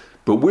first,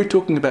 but we're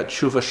talking about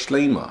tshuva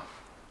shlema.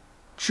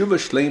 Tshuva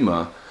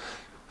shlema,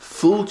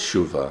 full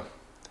tshuva,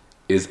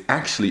 is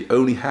actually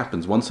only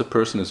happens once a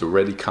person has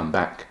already come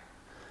back.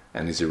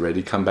 And he's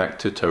already come back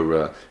to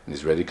Torah, and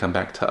he's already come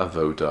back to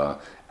Avodah.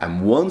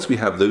 And once we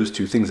have those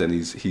two things, and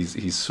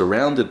he's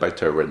surrounded by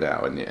Torah now,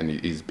 and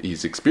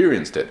he's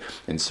experienced it,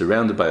 and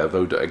surrounded by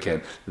Avodah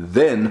again,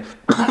 then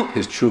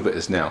his tshuva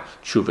is now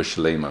tshuva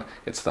shalema.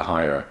 It's the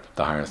higher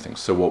thing.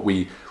 So what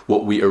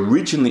we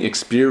originally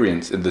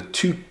experienced in the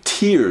two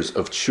tiers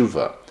of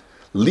tshuva,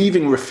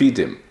 leaving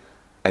Refidim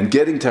and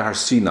getting to Har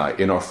Sinai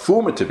in our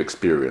formative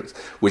experience,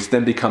 which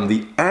then become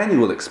the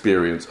annual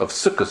experience of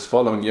Sukkot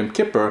following Yom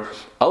Kippur,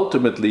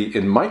 ultimately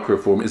in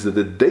microform is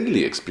the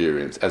daily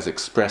experience as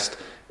expressed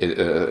in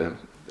the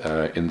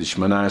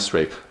Shemana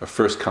Esrei, of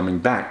first coming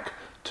back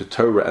to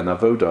Torah and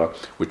Avodah,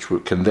 which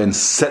can then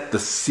set the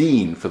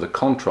scene for the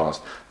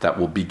contrast that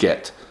will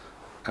beget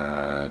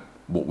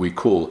what we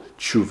call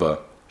Tshuva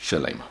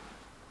Shalema.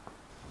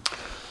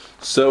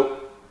 So,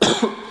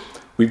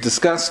 we've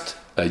discussed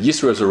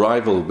Yisro's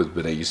arrival with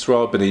Bnei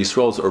Yisro, Bnei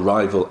Yisro's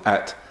arrival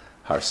at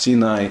Har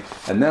Sinai,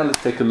 and now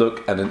let's take a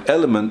look at an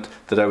element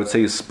that I would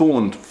say is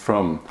spawned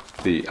from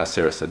the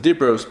Aseret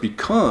HaDibros,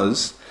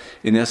 because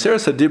in the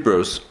Aseret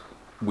HaDibros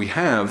we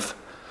have,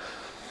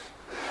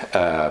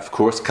 of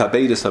course,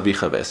 Kabedes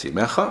Avicha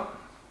V'Esimecha,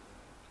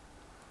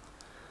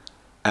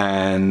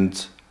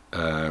 and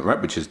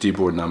which is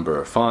Dibur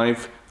number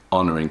 5,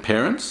 honoring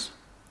parents,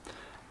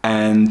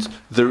 and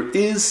there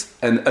is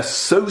an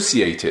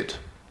associated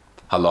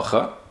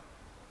halacha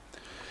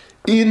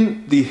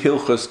in the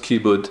Hilchos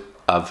Kibud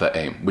Av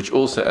V'Em, which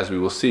also, as we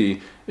will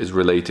see, is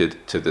related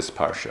to this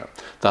parsha.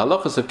 The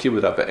halachas of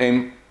Kibud Av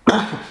V'Em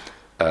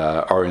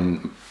are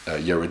in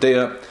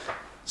Yeridea,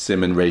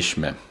 Siman Reish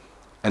Mem.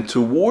 And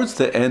towards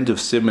the end of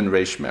Siman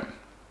Reish Mem,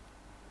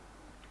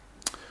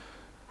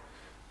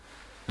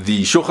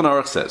 the Shulchan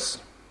Aruch says,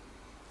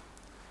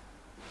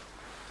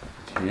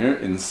 here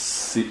in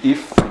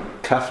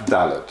Seif Kaf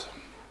Daled,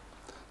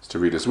 to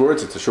read his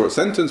words, it's a short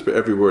sentence, but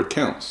every word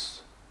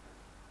counts.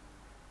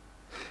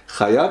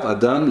 Chayav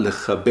Adam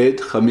lechabed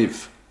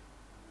chamiv.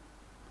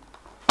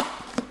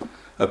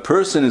 A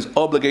person is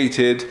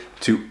obligated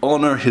to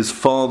honor his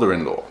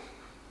father-in-law.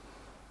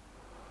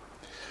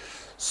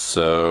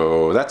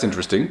 So that's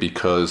interesting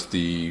because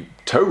the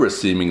Torah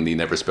seemingly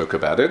never spoke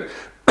about it.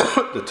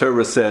 The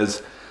Torah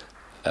says,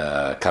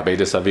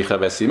 Kabedes avicha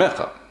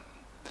v'esimecha.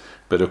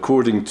 But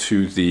according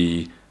to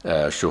the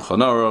Shulchan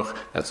Aruch,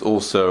 that's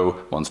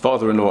also one's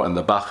father-in-law, and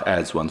the Bach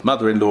adds one's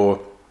mother-in-law.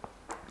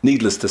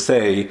 Needless to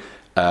say,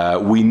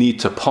 we need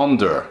to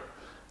ponder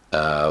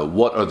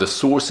what are the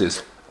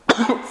sources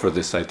for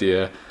this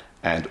idea,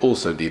 and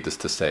also needless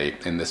to say,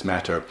 in this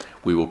matter,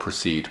 we will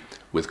proceed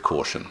with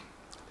caution.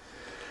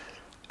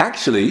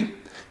 Actually,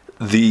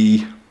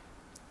 the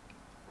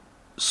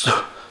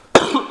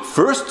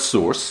first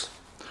source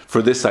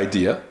for this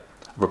idea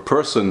of a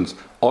person's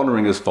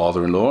honoring his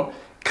father-in-law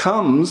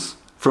comes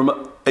from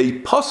a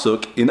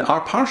pasuk in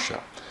our parsha,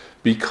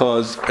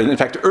 because, and in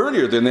fact,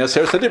 earlier than the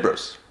Aseret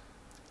HaDibros,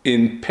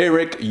 in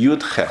Perek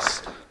Yud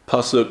Ches,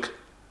 pasuk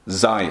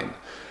Zayin.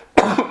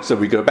 So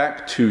we go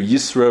back to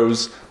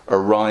Yisro's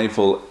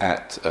arrival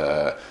at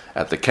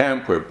the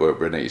camp where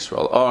Bnei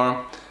Yisrael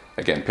are.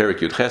 Again, Perek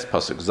Yud Ches,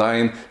 pasuk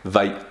Zayin.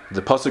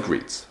 The pasuk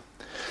reads,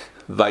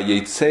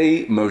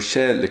 "Vayetze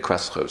Moshe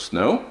lekraschos."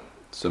 No,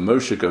 so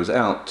Moshe goes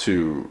out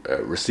to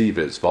receive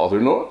his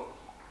father-in-law.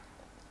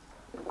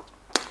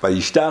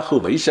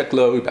 Vayishtachu,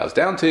 vayishaklo, he bows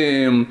down to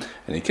him,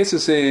 and he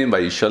kisses him.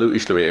 Vayishalu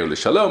ish l're'eu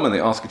l'shalom, and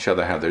they ask each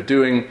other how they're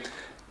doing,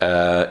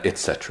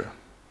 etc.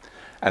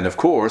 And of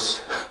course,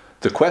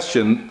 the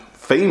question,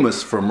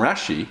 famous from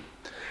Rashi,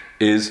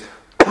 is,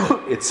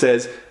 it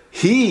says,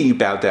 he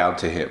bowed down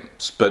to him,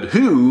 but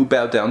who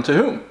bowed down to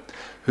whom?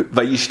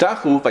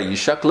 Vayishtachu,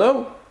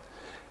 vayishaklo.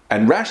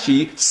 And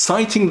Rashi,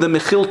 citing the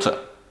Mechilta,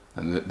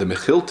 and the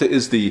Mechilta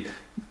is the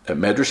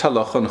Medrash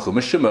Halacha and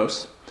Chumash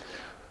Shemos,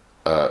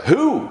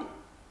 who?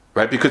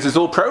 Right, because it's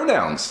all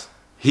pronouns.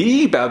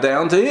 He bowed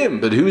down to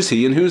him, but who's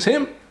he and who's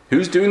him?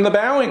 Who's doing the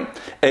bowing?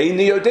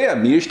 Eini yodea,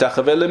 mi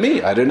yishtachave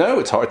lemi. I don't know,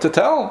 it's hard to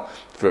tell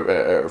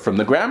from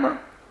the grammar.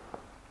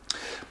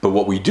 But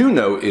what we do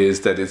know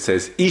is that it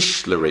says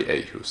ish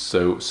l're'ehu.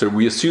 So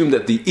we assume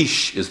that the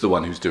ish is the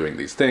one who's doing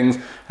these things,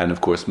 and of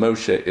course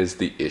Moshe is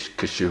the ish.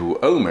 Kashehu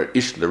omer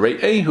ish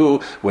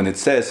l're'ehu, when it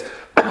says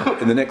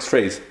in the next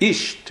phrase,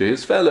 ish to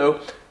his fellow,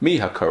 mi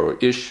hakaru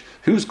ish.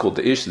 Who's called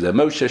the ish? The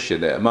Moshe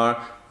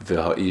shene'emar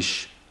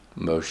v'ha'ish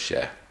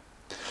Moshe.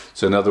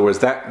 So in other words,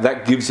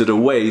 that gives it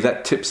away,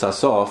 that tips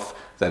us off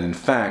that in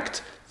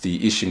fact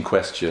the ish in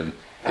question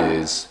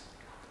is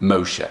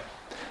Moshe.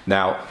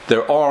 Now,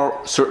 there are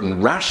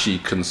certain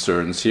Rashi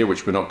concerns here,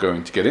 which we're not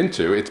going to get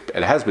into. It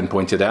has been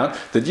pointed out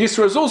that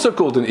Yisro is also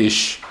called an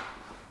ish.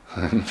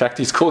 In fact,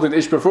 he's called an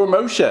ish before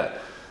Moshe.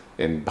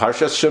 In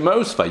Parshas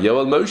Shemos,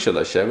 Vayoel Moshe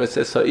Lashem, it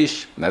says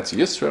Ha'ish, and that's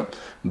Yisro.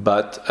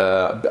 But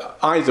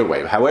either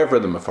way, however,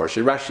 the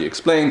Mefarshei Rashi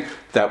explained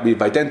that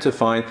we've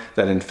identified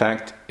that in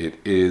fact it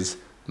is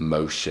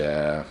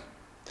Moshe.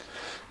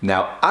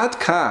 Now, Ad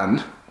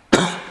Kan,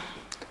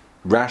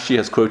 Rashi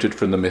has quoted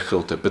from the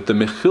Mechilta, but the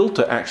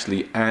Mechilta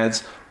actually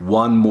adds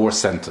one more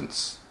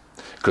sentence.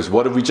 Because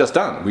what have we just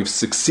done? We've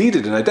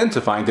succeeded in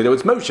identifying that it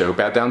was Moshe who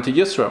bowed down to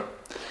Yisro.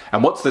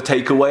 And what's the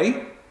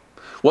takeaway?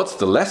 What's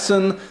the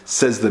lesson?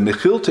 Says the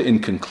Mechilta in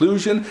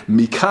conclusion,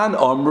 Mikan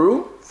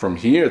Amru, from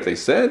here they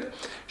said,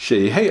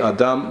 Sheihei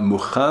Adam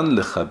Muchan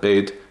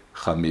Lechabed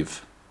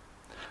Chamiv.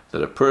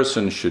 That a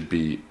person should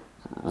be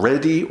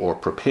ready or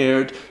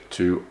prepared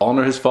to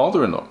honor his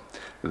father-in-law.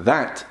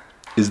 That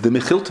is the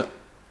Mechilta.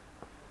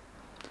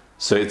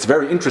 So it's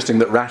very interesting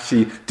that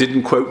Rashi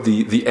didn't quote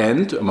the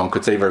end. One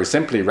could say very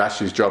simply,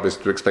 Rashi's job is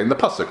to explain the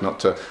pasuk, not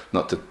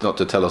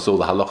to tell us all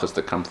the halachas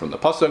that come from the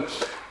pasuk.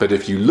 But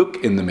if you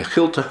look in the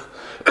Mechilta,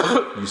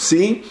 you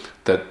see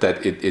that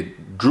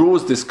it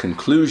draws this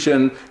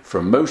conclusion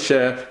from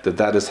Moshe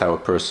that is how a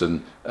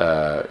person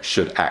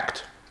should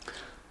act.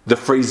 The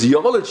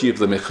phraseology of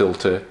the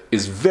Mechilta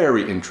is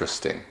very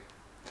interesting.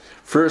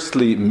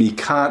 Firstly,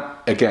 Mikan,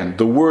 again,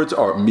 the words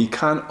are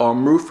Mikan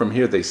Amru, from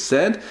here they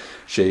said,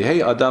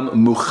 Sheihei Adam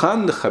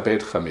Muchan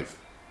Lechabed Chamiv.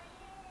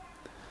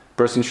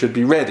 Person should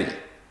be ready,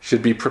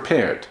 should be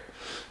prepared.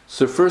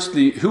 So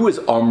firstly, who is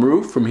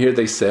Amru? From here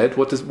they said,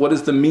 what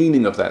is the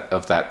meaning of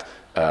that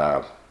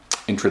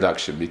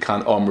introduction?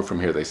 Mikan Amru, from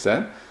here they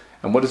said.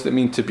 And what does it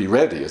mean to be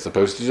ready, as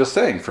opposed to just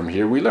saying, from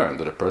here we learn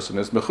that a person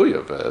is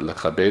Mechuyev,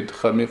 Lechabed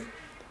Chamiv.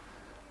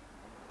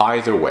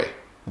 Either way,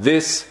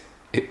 this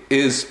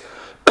is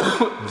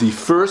the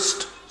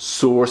first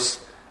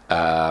source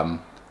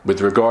with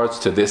regards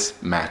to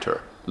this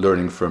matter,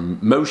 learning from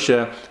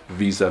Moshe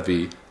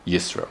vis-a-vis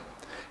Yisro.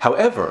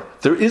 However,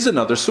 there is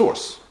another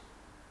source,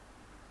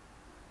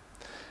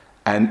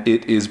 and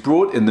it is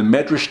brought in the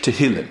Medrash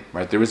Tehillim.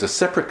 Right, there is a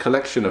separate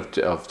collection of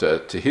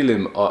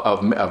Tehillim of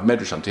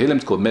Medrash on Tehillim.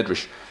 It's called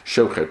Medrash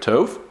Shocher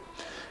Tov,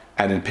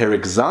 and in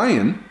Perek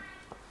Zayin,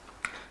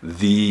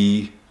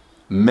 the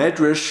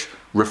Medrash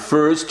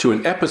refers to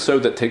an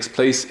episode that takes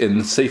place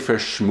in Sefer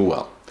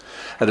Shmuel.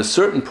 At a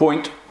certain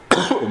point,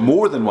 or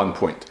more than one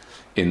point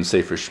in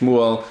Sefer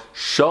Shmuel,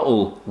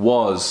 Shaul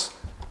was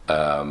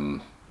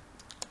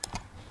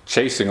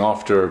chasing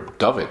after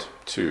David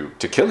to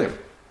kill him.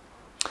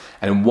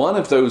 And in one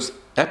of those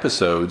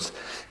episodes,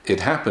 it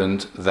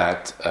happened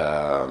that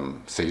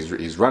so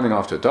he's running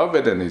after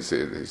David, and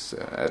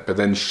but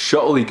then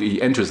Shaul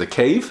he enters a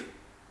cave,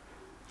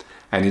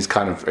 and he's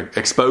kind of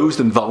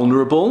exposed and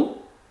vulnerable.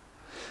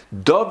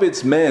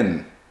 David's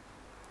men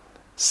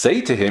say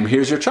to him,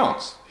 here's your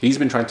chance. He's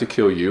been trying to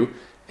kill you.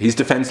 He's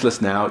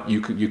defenseless now. You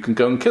can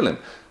go and kill him.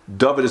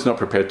 David is not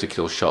prepared to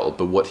kill Shaul,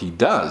 but what he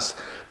does,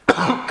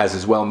 as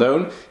is well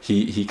known,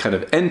 he kind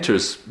of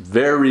enters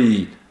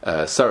very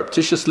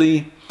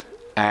surreptitiously,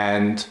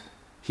 and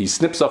he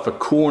snips off a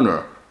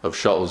corner of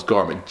Shaul's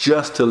garment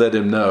just to let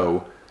him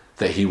know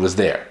that he was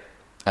there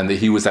and that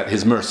he was at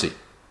his mercy.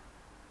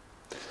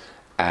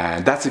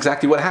 And that's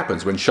exactly what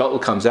happens when Shaul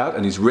comes out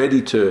and he's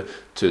ready to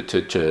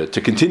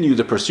continue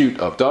the pursuit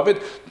of David.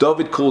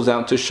 David calls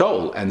out to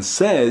Shaul and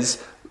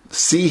says,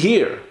 see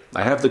here,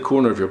 I have the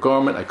corner of your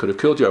garment. I could have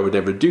killed you. I would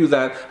never do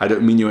that. I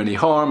don't mean you any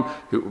harm.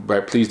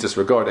 Please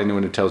disregard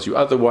anyone who tells you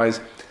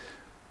otherwise.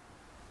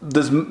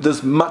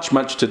 There's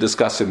much to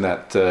discuss in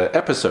that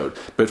episode.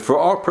 But for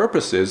our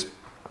purposes,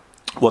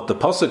 what the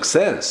pasuk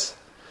says,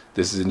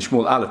 this is in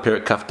Shmuel Aleph,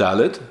 Perek Kaf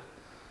Daled,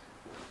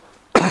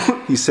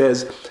 he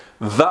says,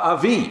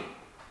 Va'avi,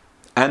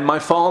 and my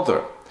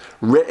father,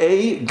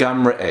 Re'ei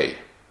gam re'ei,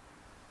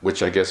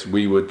 which I guess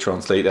we would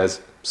translate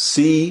as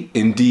see,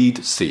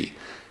 indeed see.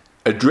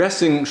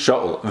 Addressing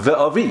Shaul,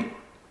 Va'avi,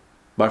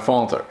 my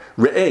father,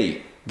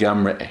 Re'ei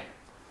gam re'ei.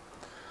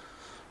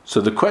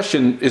 So the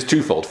question is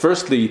twofold.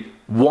 Firstly,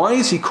 why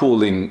is he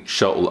calling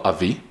Shaul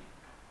Avi?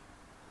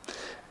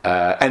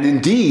 And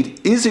indeed,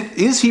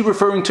 is he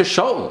referring to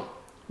Shaul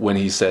when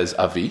he says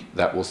Avi?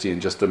 That we'll see in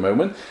just a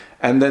moment.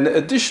 And then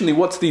additionally,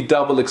 what's the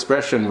double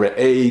expression,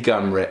 Re'ei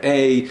gam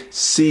re'ei,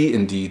 see,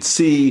 indeed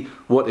see?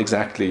 What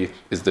exactly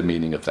is the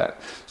meaning of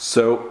that?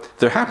 So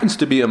there happens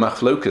to be a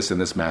machlokas in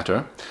this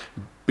matter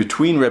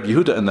between Rabbi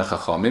Yehuda and the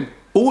Chachamim.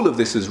 All of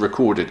this is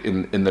recorded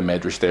in the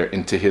Medrash there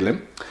in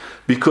Tehillim,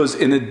 because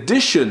in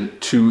addition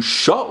to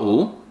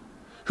Shaul,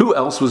 who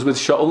else was with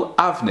Shaul?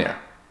 Avner.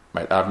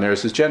 Right, Avner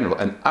is his general,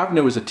 and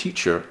Avner was a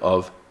teacher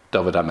of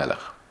David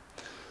HaMelech.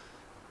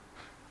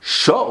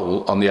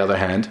 Shaul, on the other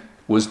hand,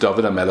 was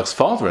David HaMelech's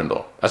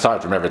father-in-law,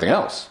 aside from everything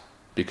else,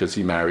 because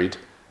he married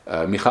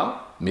Michal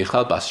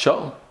bas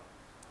Shaul.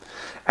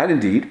 And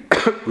indeed,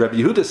 Rabbi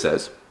Yehuda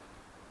says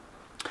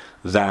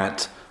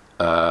that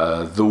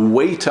the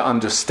way to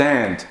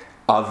understand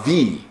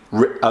Avi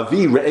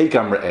Re'ei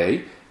gam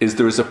re'ei is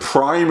there is a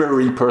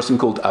primary person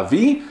called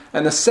Avi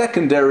and a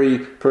secondary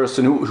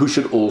person who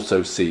should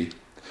also see.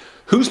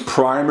 Who's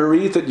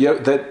primary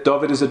that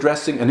David is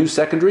addressing, and who's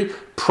secondary?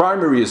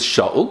 Primary is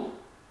Shaul,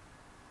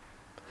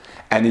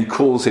 and he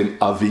calls him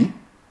Avi.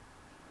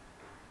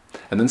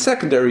 And then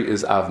secondary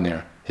is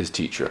Avner, his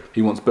teacher.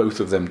 He wants both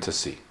of them to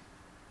see.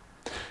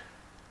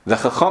 The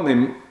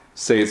Chachamim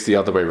say it's the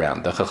other way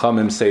around. The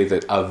Chachamim say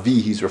that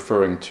Avi, he's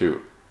referring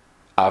to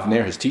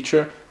Avner, his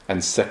teacher,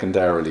 and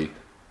secondarily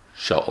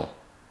Shaul.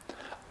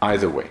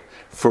 Either way.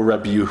 For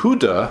Rabbi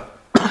Yehuda,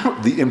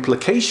 the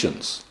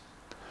implications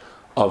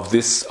of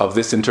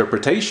this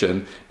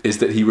interpretation is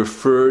that he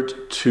referred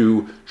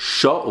to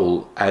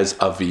Shaul as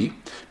Avi,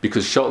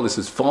 because Shaul is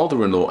his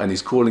father-in-law, and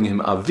he's calling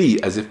him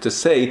Avi, as if to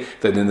say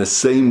that in the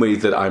same way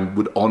that I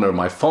would honor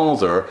my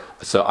father,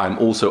 so I'm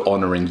also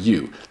honoring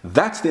you.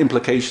 That's the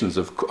implications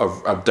of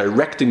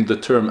directing the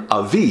term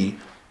Avi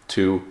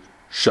to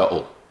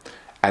Shaul.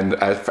 And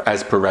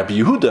as per Rabbi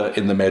Yehuda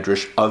in the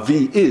Medrash,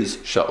 Avi is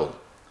Shaul.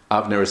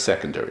 Avner is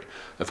secondary.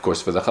 Of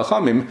course, for the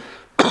Chachamim,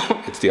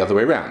 it's the other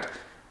way around.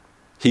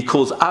 He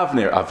calls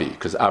Avner Avi,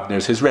 because Avner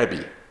is his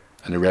Rebbe,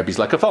 and a Rebbe is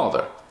like a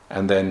father.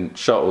 And then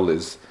Shaul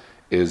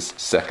is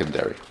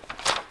secondary.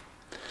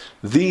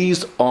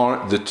 These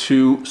are the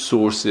two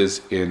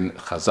sources in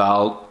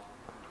Chazal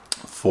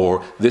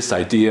for this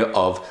idea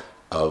of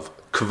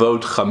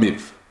kvod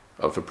chamiv,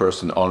 of a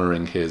person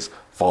honoring his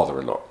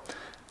father-in-law.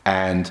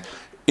 And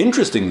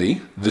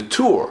interestingly, the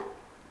Torah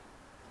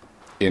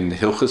in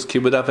Hilchos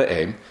Kibud Av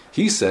V'Em,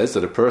 he says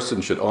that a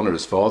person should honor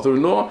his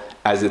father-in-law,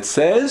 as it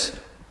says,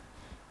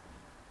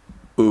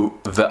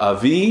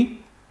 Ve'avi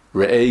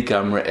re'ei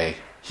gam re'ei.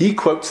 He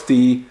quotes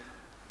the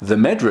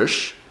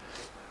Medrash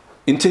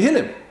in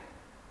Tehillim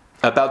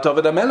about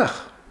David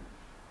HaMelech.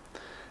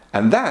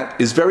 And that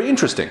is very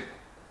interesting,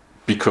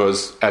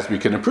 because, as we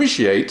can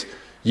appreciate,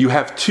 you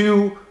have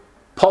two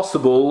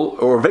possible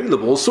or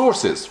available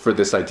sources for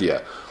this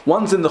idea.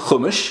 One's in the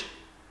Chumash,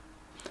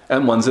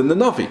 and one's in the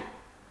Navi.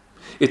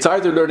 It's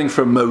either learning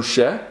from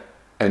Moshe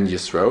and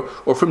Yisro,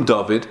 or from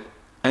David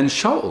and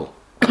Shaul.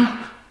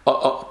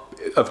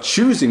 Of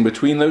choosing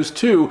between those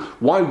two,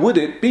 why would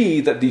it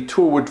be that the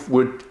Torah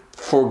would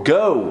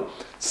forego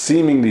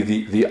seemingly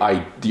the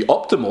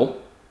optimal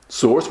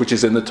source, which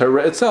is in the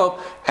Torah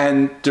itself,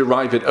 and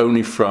derive it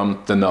only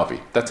from the Navi?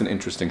 That's an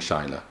interesting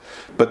shaila.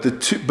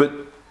 But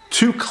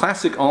two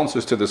classic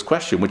answers to this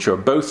question, which are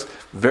both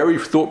very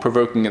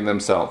thought-provoking in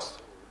themselves.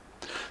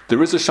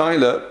 There is a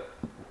shaila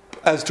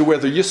as to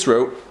whether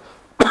Yisro,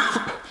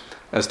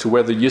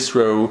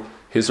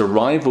 his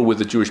arrival with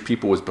the Jewish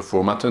people was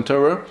before Matan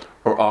Torah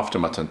or after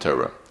Matan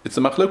Torah. It's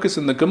a machlokus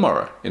in the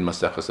Gemara, in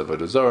Maseches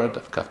Avodah Zarah,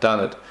 Daf Kaf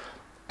Dalet,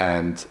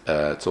 and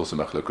it's also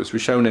machlokus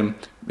Rishonim.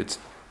 It's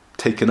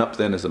taken up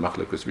then as a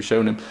machlokus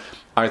Rishonim.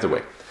 Either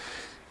way,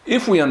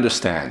 if we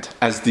understand,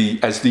 as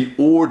the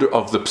order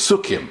of the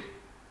psukim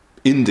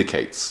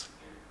indicates,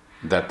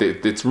 that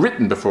it's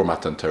written before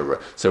Matan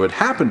Torah, so it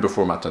happened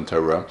before Matan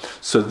Torah,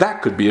 so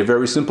that could be a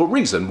very simple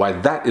reason why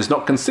that is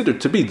not considered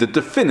to be the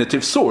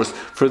definitive source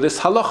for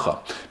this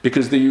halacha.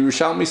 Because the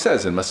Yerushalmi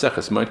says in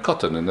Maseches Moed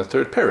Katan in the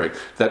third perek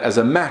that as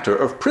a matter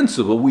of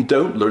principle we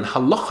don't learn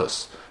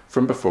halachas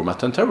from before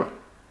Matan Torah.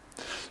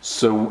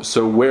 So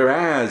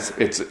whereas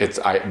it's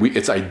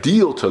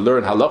ideal to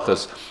learn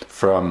halachas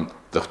from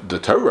the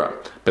Torah,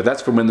 but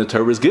that's from when the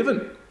Torah is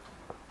given.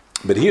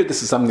 But here,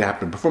 this is something that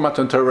happened before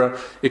Matan Torah.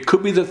 It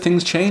could be that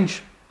things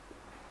change.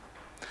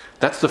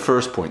 That's the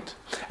first point.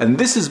 And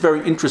this is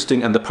very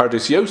interesting, and the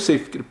Pardes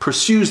Yosef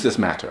pursues this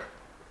matter.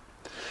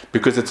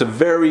 Because it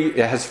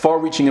has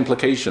far-reaching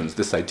implications.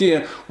 This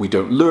idea, we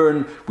don't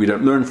learn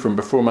from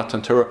before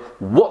Matan Torah.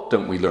 What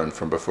don't we learn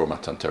from before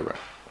Matan Torah?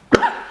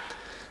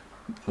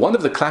 One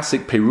of the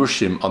classic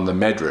perushim on the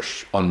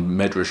Medrash, on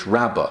Medrash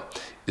Rabbah,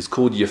 is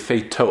called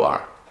Yefei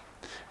Toar.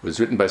 It was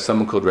written by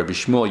someone called Rabbi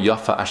Shmuel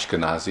Yafa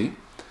Ashkenazi.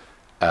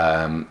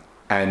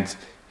 And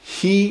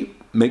he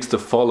makes the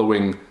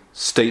following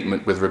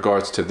statement with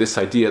regards to this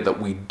idea that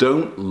we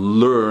don't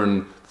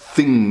learn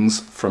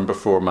things from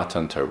before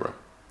Matan Torah.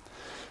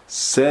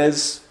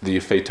 Says the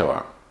Yefei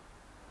Toar,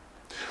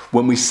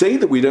 when we say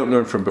that we don't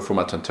learn from before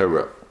Matan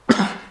Torah,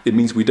 it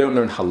means we don't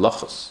learn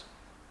halachos.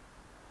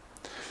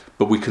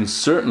 But we can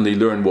certainly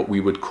learn what we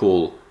would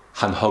call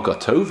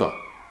hanhaga tova,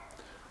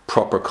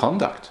 proper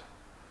conduct.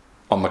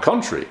 On the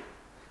contrary,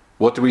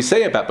 what do we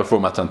say about before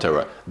Matan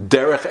Torah?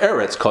 Derech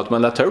Eretz Kodma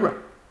La Torah.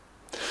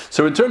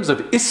 So in terms of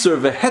Isser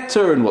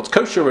v'Heter and what's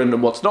kosher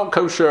and what's not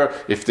kosher,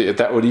 if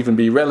that would even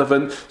be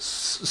relevant,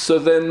 so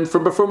then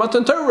from before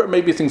Matan Torah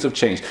maybe things have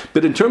changed.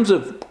 But in terms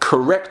of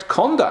correct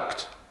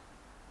conduct,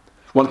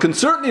 one can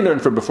certainly learn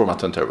from before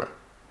Matan Torah.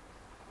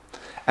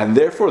 And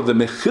therefore the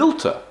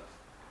Mechilta,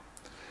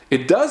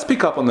 it does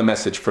pick up on the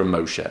message from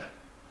Moshe,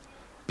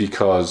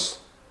 because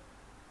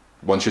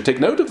one should take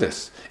note of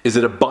this. Is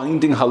it a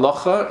binding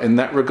halacha in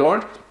that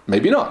regard?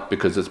 Maybe not,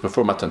 because it's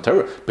before Matan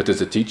Torah. But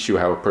does it teach you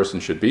how a person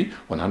should be?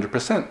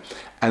 100%.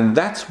 And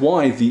that's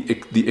why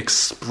the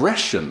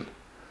expression,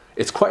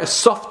 it's quite a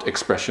soft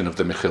expression of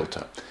the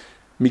Mechilta.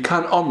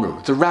 Mikan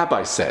Omru, the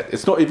rabbi said.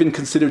 It's not even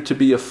considered to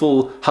be a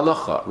full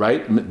halacha,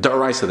 right?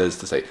 Daraisa, that is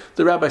to say.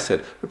 The rabbi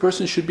said, a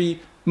person should be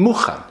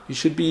muchan. He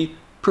should be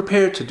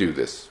prepared to do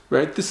this,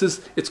 right?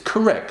 It's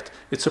correct.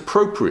 It's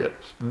appropriate.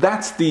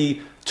 That's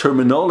the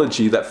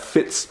terminology that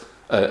fits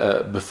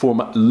before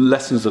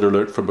lessons that are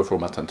learned from before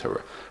Matan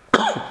Torah.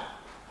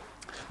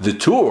 The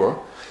Torah,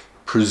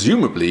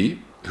 presumably,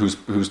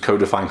 who's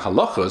codifying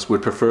halachas,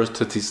 would prefer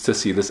to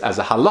see this as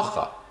a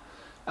halacha.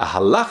 A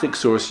halachic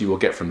source you will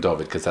get from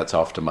David, because that's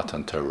after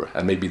Matan Torah.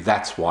 And maybe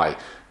that's why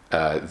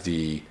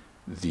the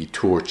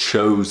Torah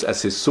chose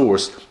as his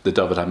source the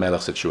David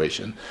HaMelech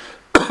situation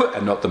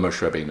and not the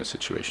Moshe Rabbeinu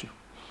situation.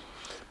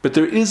 But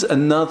there is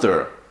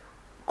another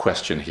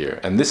question here,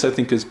 and this I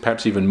think is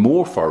perhaps even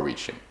more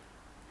far-reaching.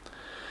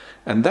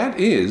 And that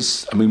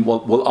is,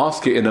 we'll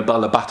ask it in a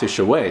balabatish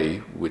way,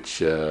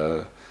 which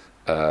is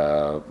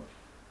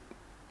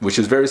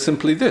very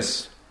simply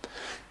this.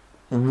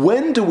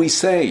 When do we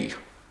say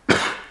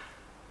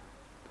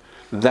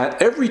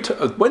that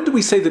when do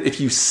we say that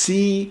if you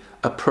see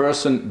a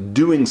person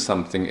doing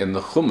something in the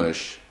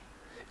Chumash,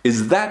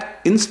 is that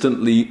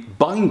instantly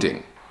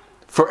binding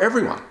for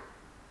everyone?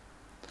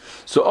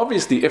 So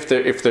obviously, if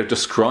they're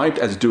described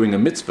as doing a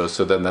mitzvah,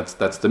 so then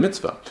that's the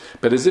mitzvah.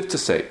 But as if to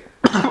say,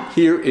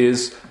 here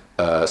is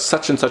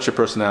such and such a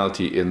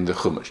personality in the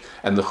Chumash,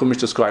 and the Chumash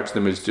describes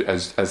them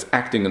as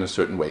acting in a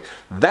certain way.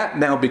 That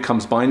now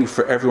becomes binding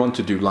for everyone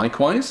to do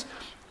likewise.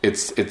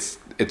 It's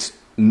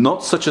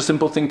not such a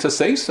simple thing to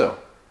say so.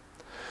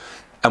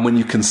 And when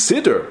you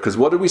consider, because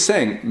what are we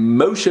saying?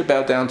 Moshe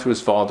bowed down to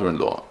his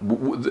father-in-law.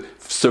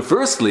 So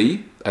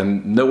firstly,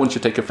 and no one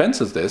should take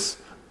offense at this,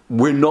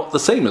 we're not the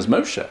same as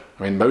Moshe.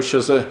 I mean,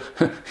 Moshe's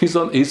he's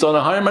on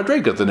a higher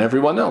madrega than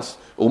everyone else,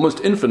 almost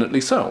infinitely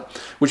so.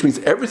 Which means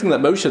everything that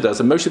Moshe does,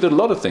 and Moshe did a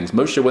lot of things.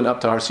 Moshe went up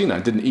to Har Sinai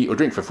and didn't eat or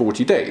drink for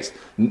 40 days.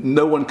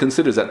 No one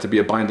considers that to be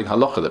a binding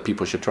halacha, that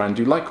people should try and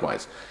do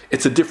likewise.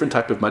 It's a different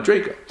type of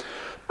madrega.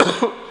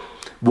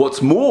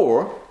 What's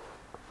more,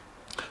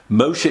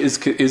 Moshe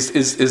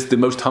is the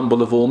most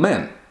humble of all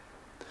men.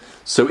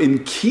 So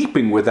in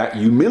keeping with that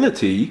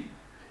humility,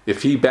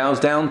 if he bows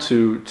down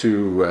to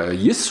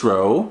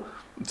Yisro,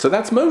 so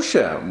that's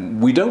Moshe.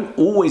 We don't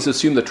always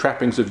assume the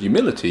trappings of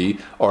humility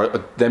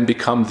then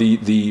become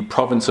the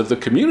province of the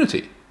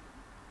community.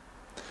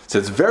 So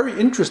it's very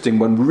interesting.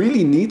 One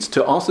really needs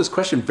to ask this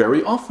question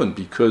very often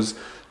because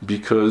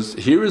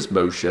here is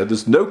Moshe.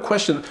 There's no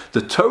question.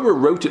 The Torah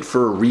wrote it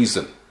for a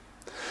reason.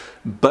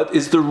 But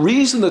is the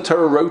reason the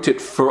Torah wrote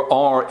it for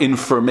our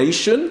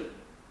information,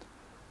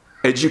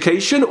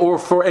 education, or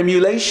for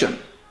emulation?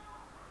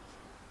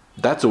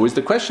 That's always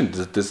the question.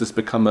 Does this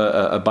become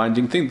a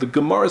binding thing? The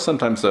Gemara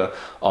sometimes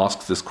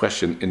asks this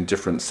question in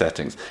different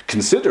settings.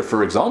 Consider,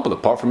 for example,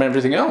 apart from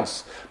everything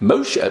else,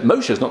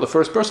 Moshe is not the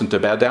first person to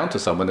bow down to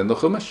someone in the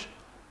Chumash.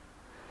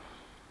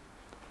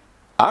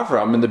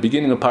 Avram, in the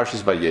beginning of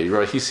Parshas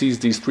Vayera, he sees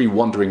these three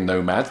wandering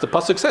nomads. The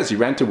pasuk says he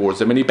ran towards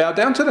them and he bowed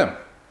down to them.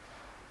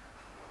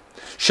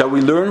 Shall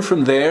we learn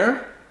from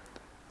there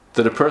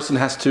that a person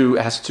has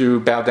to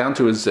bow down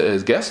to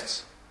his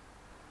guests?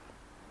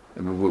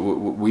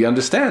 We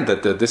understand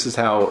that this is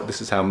how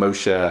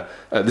Moshe,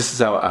 this is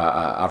how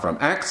Avram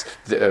acts.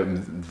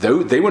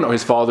 Though they were not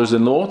his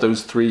fathers-in-law,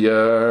 those three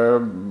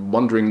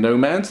wandering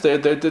nomads, they're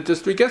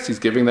just three guests. He's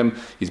giving them.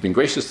 He's been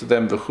gracious to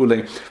them.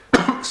 V'chulei.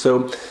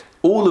 So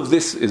all of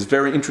this is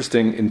very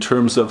interesting in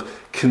terms of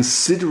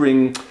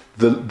considering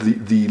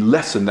the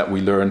lesson that we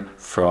learn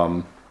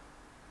from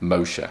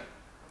Moshe.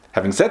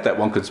 Having said that,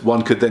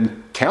 one could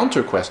then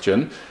counter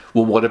question,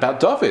 well, what about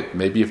David?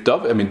 Maybe if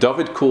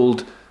David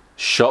called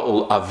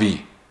Shaul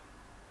Avi.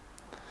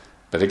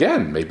 But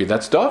again, maybe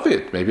that's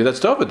David.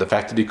 The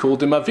fact that he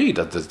called him Avi,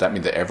 does that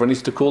mean that everyone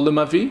needs to call him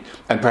Avi?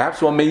 And perhaps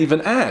one may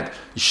even add,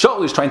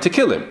 Shaul is trying to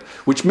kill him,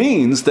 which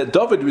means that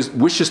David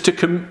wishes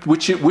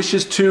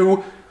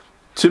to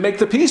make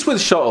the peace with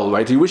Shaul,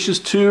 right? He wishes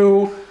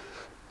to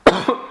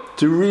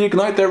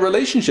reignite their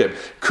relationship.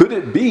 Could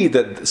it be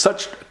that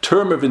such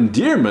term of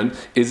endearment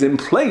is in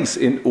place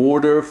in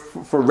order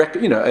for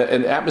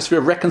an atmosphere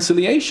of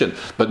reconciliation,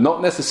 but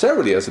not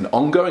necessarily as an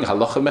ongoing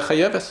halacha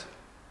mechayeves?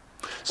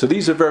 So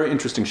these are very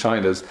interesting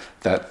shinas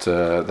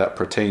that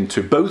pertain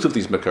to both of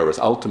these makoros,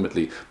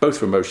 ultimately, both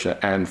from Moshe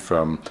and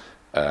from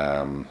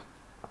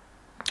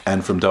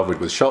David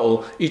with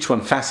Shaul, each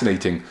one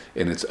fascinating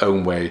in its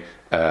own way,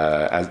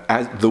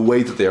 as the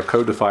way that they are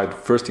codified,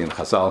 firstly in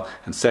Chazal,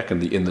 and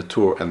secondly in the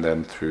Torah, and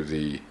then through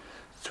the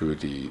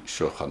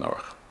Shulchan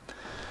Aruch.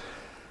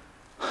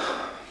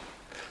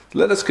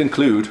 Let us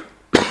conclude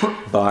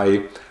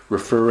by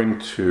referring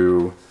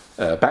to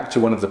back to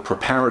one of the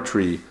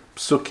preparatory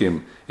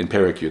psukim in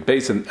Perek Yud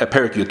Beis and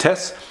Perek Yud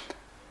Tes,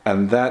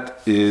 and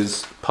that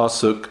is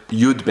pasuk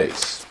Yud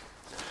Beis,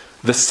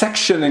 the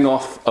sectioning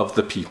off of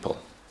the people.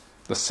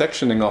 The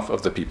sectioning off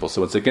of the people.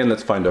 So once again,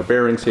 let's find our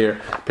bearings here.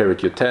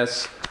 Perek Yud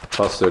Tes,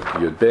 pasuk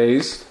Yud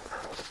Beis,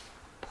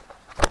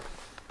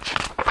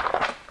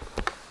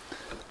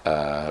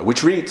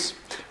 which reads,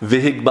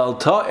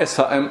 V'higbalta es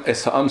ha'am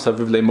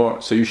saviv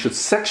lemor. So you should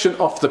section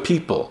off the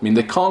people. I mean,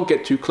 they can't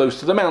get too close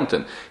to the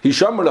mountain.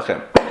 Hishamur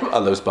lachem.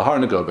 Alos bahar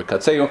nago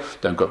b'katzeo.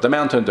 Don't go up the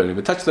mountain. Don't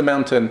even touch the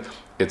mountain,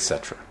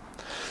 etc.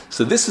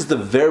 So this is the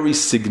very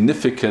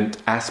significant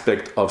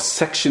aspect of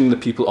sectioning the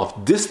people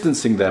off,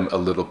 distancing them a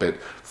little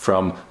bit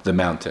from the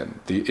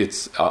mountain.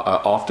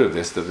 After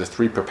this, the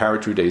 3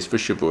 preparatory days for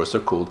Shavuos are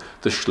called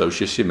the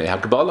Shloshes Yemei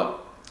HaGbala,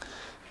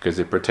 because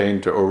they pertain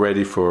to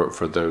already for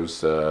those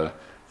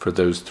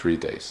 3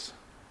 days.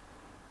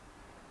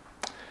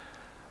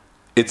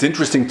 It's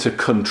interesting to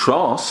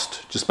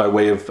contrast, just by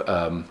way of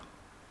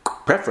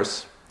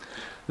preface,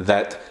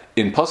 that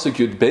in Pasuk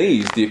Yud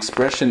Beis the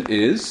expression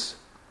is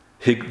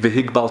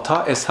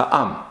V'higbalta es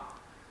ha'am,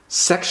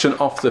 section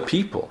off the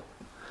people.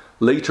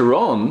 Later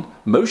on,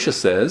 Moshe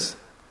says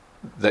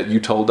that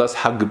you told us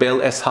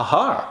Hagbel es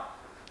hahar,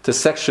 to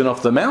section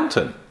off the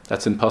mountain.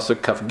 That's in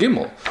Pasuk Kaf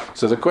Gimel.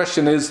 So the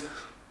question is,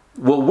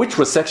 well, which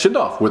was sectioned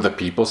off? Were the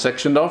people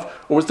sectioned off,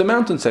 or was the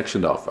mountain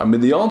sectioned off? I mean,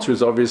 the answer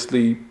is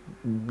obviously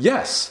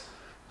yes,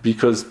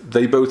 because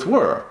they both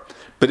were.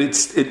 But it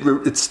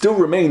still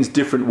remains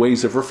different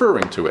ways of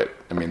referring to it.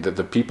 I mean,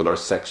 the people are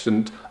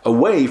sectioned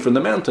away from the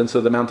mountain,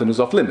 so the mountain is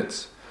off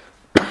limits.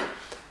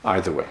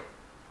 Either way.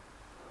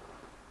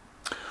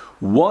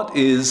 What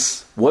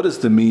is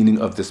the meaning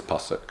of this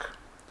pasuk?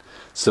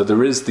 So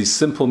there is the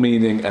simple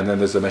meaning, and then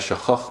there's a Meshech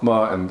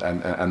Chochma,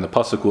 and the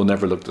pasuk will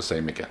never look the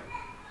same again.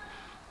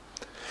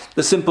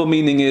 The simple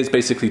meaning is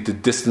basically to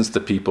distance the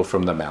people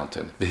from the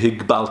mountain.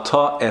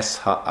 V'higbalta es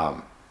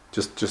ha'am.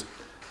 Just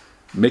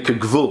make a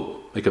gvul,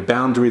 make a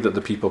boundary that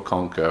the people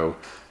can't go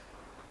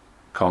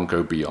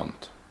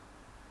beyond.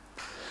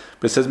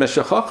 But it says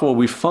Meshech Chochma,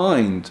 we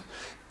find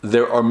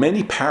there are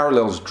many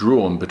parallels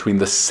drawn between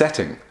the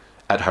setting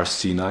at Har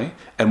Sinai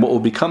and what will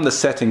become the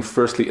setting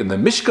firstly in the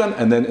Mishkan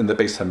and then in the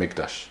Beis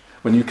HaMikdash.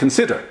 When you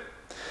consider,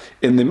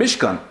 in the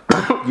Mishkan,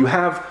 you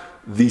have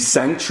the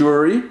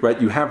sanctuary,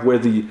 right? You have where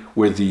the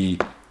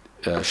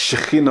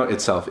Shekhinah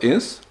itself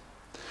is,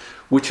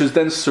 which is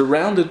then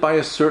surrounded by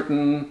a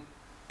certain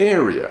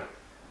area.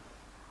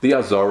 The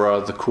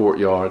Azara, the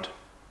courtyard,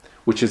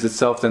 which is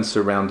itself then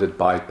surrounded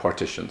by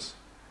partitions,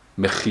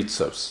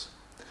 mechitzos.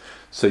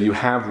 So you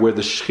have where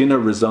the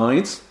Shekhinah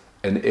resides,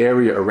 an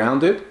area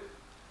around it,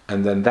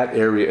 and then that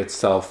area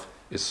itself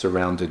is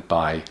surrounded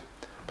by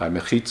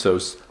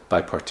mechitzos,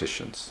 by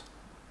partitions,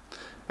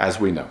 as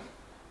we know.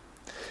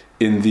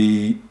 In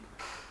the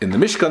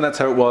Mishkan, that's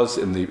how it was.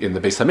 In the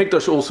Beis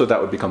HaMikdash also,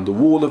 that would become the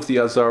wall of the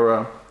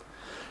Azara.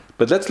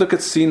 But let's look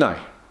at Sinai.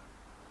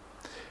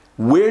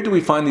 Where do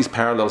we find these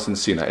parallels in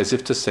Sinai? As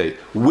if to say,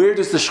 where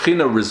does the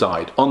Shekhinah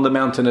reside? On the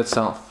mountain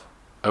itself.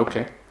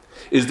 Okay.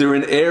 Is there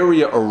an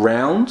area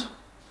around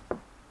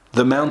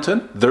the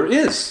mountain? There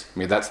is. I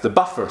mean, that's the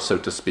buffer, so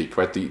to speak,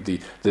 right?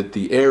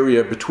 The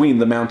area between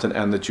the mountain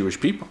and the Jewish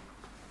people.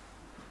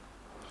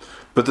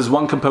 But there's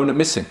one component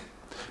missing.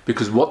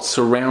 Because what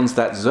surrounds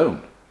that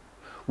zone?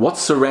 What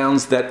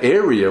surrounds that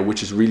area,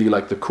 which is really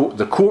like the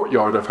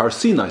courtyard of Har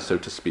Sinai, so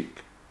to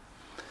speak?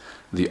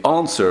 The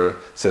answer,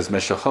 says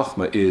Meshech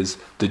Chochma, is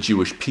the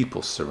Jewish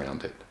people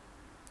surround it.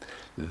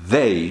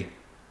 They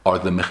are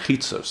the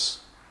mechitzos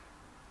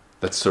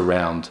that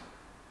surround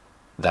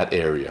that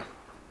area.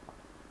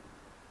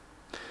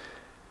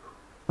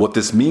 What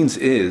this means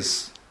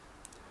is,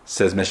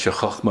 says Meshech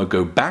Chochma,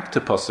 go back to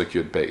Pasuk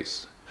Yud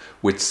Beis,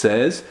 which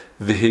says,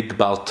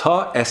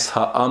 V'higbalta es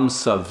ha'am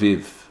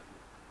saviv.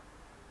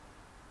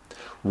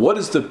 What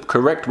is the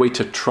correct way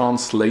to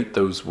translate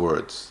those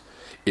words?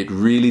 It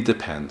really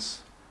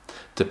depends.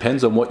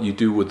 Depends on what you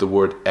do with the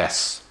word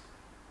es.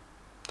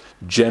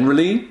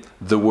 Generally,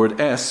 the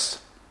word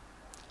es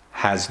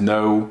has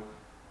no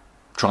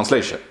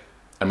translation.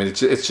 I mean,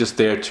 it's just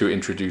there to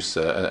introduce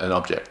an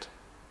object.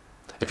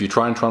 If you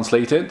try and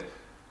translate it,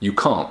 you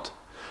can't.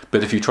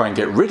 But if you try and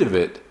get rid of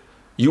it,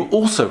 you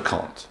also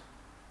can't.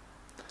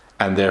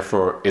 And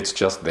therefore, it's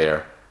just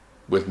there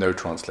with no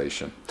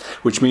translation.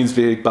 Which means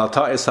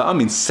V'higbalta es ha'am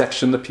means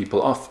section the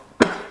people off.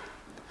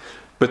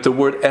 But the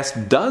word es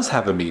does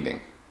have a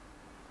meaning.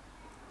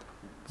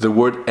 The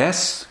word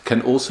es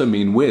can also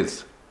mean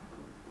with.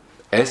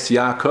 Es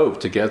Yaakov,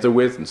 together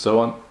with, and so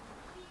on.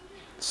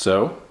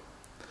 So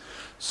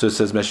it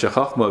says Meshech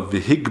Chochma,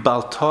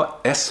 V'higbalta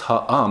es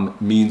ha'am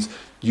means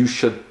you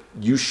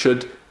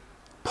should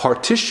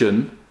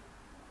partition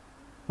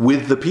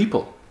with the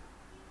people.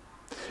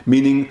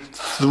 Meaning,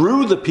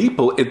 through the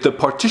people, the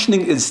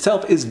partitioning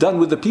itself is done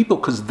with the people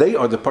because they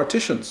are the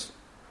partitions.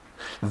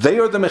 They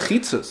are the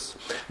mechitzas.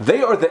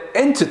 They are the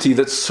entity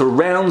that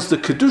surrounds the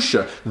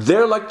kedusha.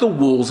 They're like the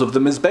walls of the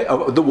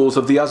mizbeh, the walls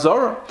of the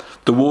azara,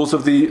 the walls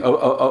of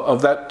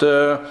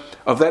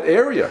that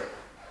area.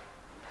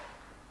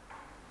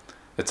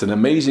 It's an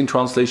amazing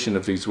translation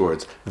of these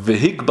words.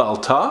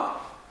 V'higbalta,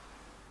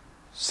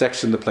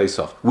 section the place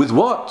off. With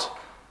what?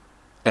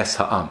 Es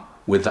ha'am,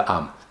 with the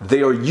am.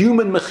 They are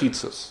human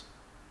mechitzas,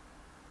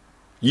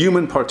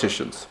 human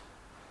partitions.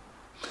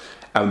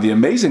 And the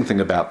amazing thing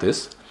about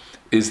this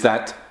is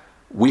that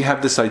we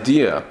have this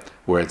idea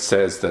where it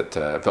says that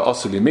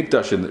V'asuli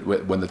Mikdash,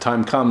 when the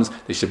time comes,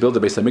 they should build the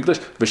Beis HaMikdash,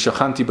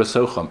 V'shachanti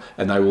B'socham,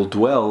 and I will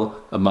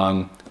dwell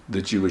among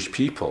the Jewish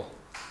people.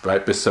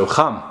 Right?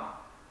 B'socham.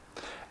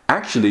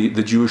 Actually,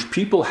 the Jewish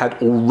people had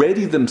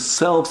already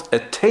themselves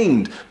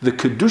attained the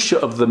Kedusha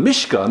of the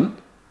Mishkan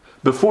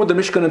before the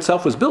Mishkan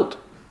itself was built.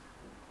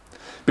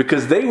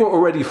 Because they were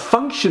already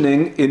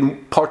functioning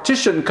in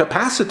partition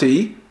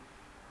capacity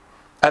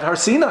at Har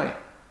Sinai.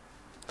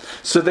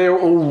 So they are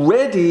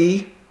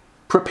already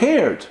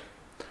prepared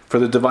for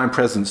the divine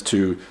presence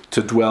to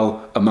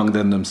dwell among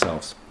them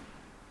themselves.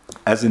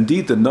 As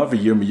indeed the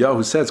Navi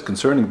Yirmiyahu says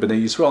concerning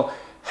Bnei Yisrael,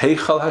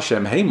 Heichal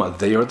Hashem Hema,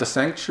 they are the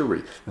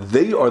sanctuary.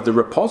 They are the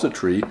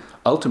repository,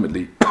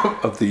 ultimately,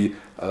 of the...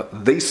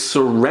 they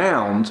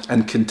surround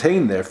and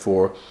contain,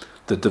 therefore,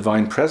 the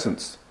divine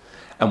presence.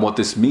 And what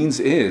this means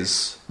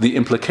is, the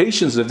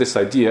implications of this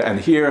idea, and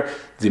here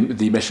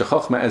the Meshech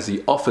Chochmah, as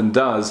he often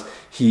does,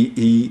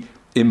 he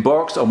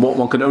embarks on what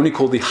one can only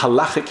call the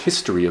halachic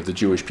history of the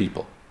Jewish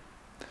people,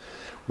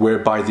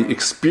 whereby the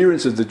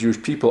experiences of the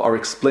Jewish people are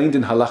explained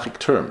in halachic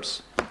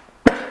terms.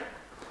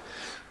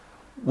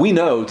 We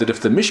know that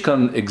if the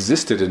Mishkan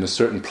existed in a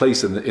certain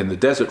place in the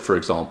desert, for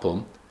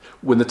example,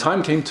 when the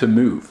time came to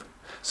move,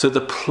 so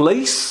the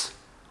place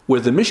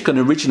where the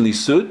Mishkan originally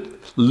stood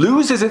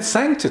loses its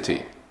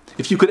sanctity.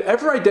 If you could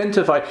ever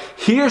identify,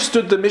 here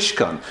stood the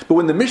Mishkan, but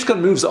when the Mishkan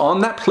moves on,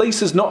 that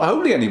place is not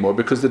holy anymore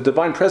because the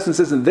divine presence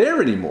isn't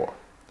there anymore.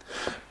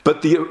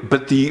 But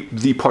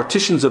the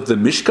partitions of the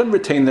Mishkan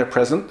retain their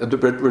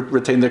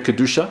retain their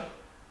Kedusha,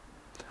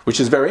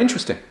 which is very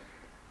interesting.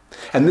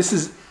 And this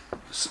is,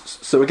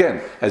 so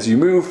again, as you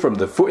move in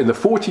the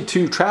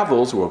 42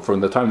 travels, or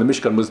from the time the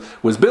Mishkan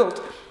was built,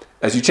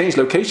 as you change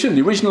location,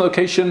 the original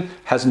location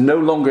has no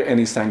longer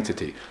any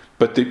sanctity.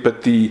 But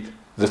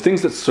the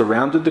things that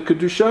surrounded the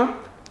Kedusha,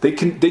 they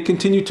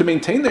continue to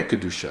maintain their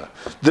Kedusha.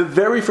 The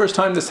very first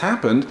time this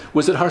happened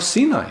was at Har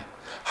Sinai.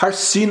 Har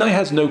Sinai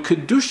has no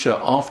Kedusha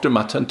after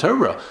Matan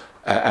Torah.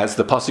 As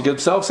the Pasuk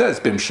itself says,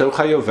 Bim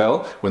Shochai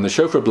Yovel, when the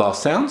shofar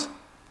blast sounds,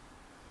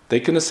 they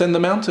can ascend the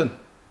mountain.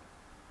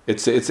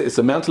 It's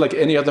a mountain like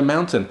any other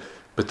mountain,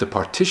 but the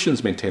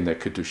partitions maintain their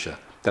Kedusha.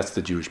 That's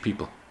the Jewish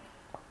people.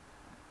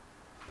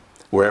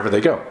 Wherever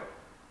they go.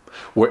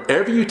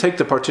 Wherever you take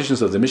the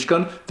partitions of the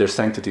Mishkan, their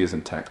sanctity is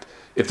intact.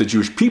 If the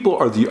Jewish people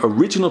are the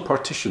original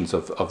partitions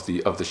of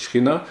the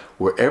Shechina,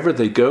 wherever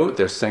they go,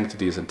 their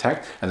sanctity is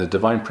intact, and the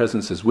divine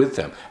presence is with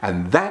them.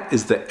 And that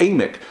is the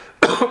emek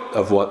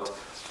of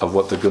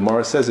what the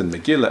Gemara says in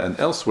Megillah and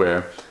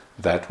elsewhere,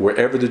 that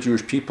wherever the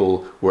Jewish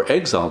people were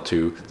exiled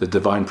to, the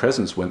divine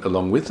presence went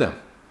along with them,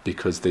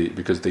 because they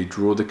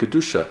draw the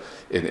kedusha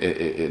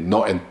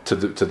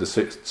to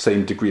the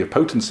same degree of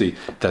potency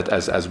that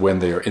as when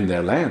they are in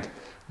their land,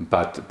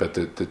 but the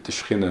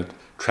Shechina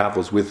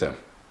travels with them.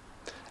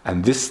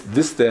 And this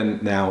then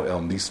now,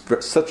 these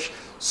such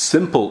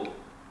simple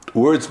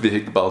words,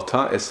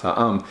 v'higbalta es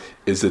ha'am,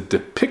 is a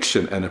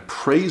depiction, an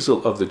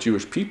appraisal of the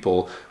Jewish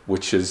people,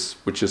 which is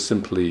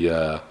simply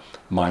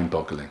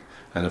mind-boggling.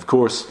 And of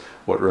course,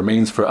 what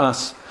remains for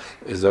us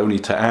is only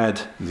to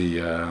add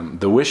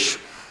the wish,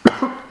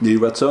 the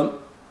ratzon,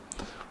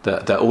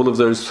 that all of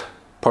those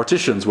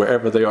partitions,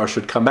 wherever they are,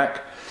 should come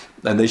back,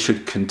 and they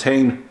should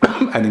contain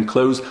and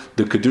enclose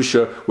the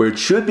Kedusha where it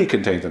should be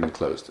contained and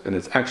enclosed, in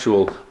its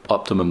actual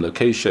optimum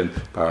location,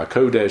 Bara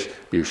Kodesh,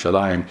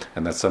 Yerushalayim,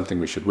 and that's something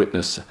we should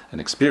witness and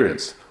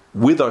experience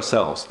with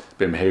ourselves.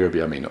 B'mheira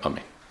b'yameinu.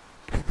 Amen.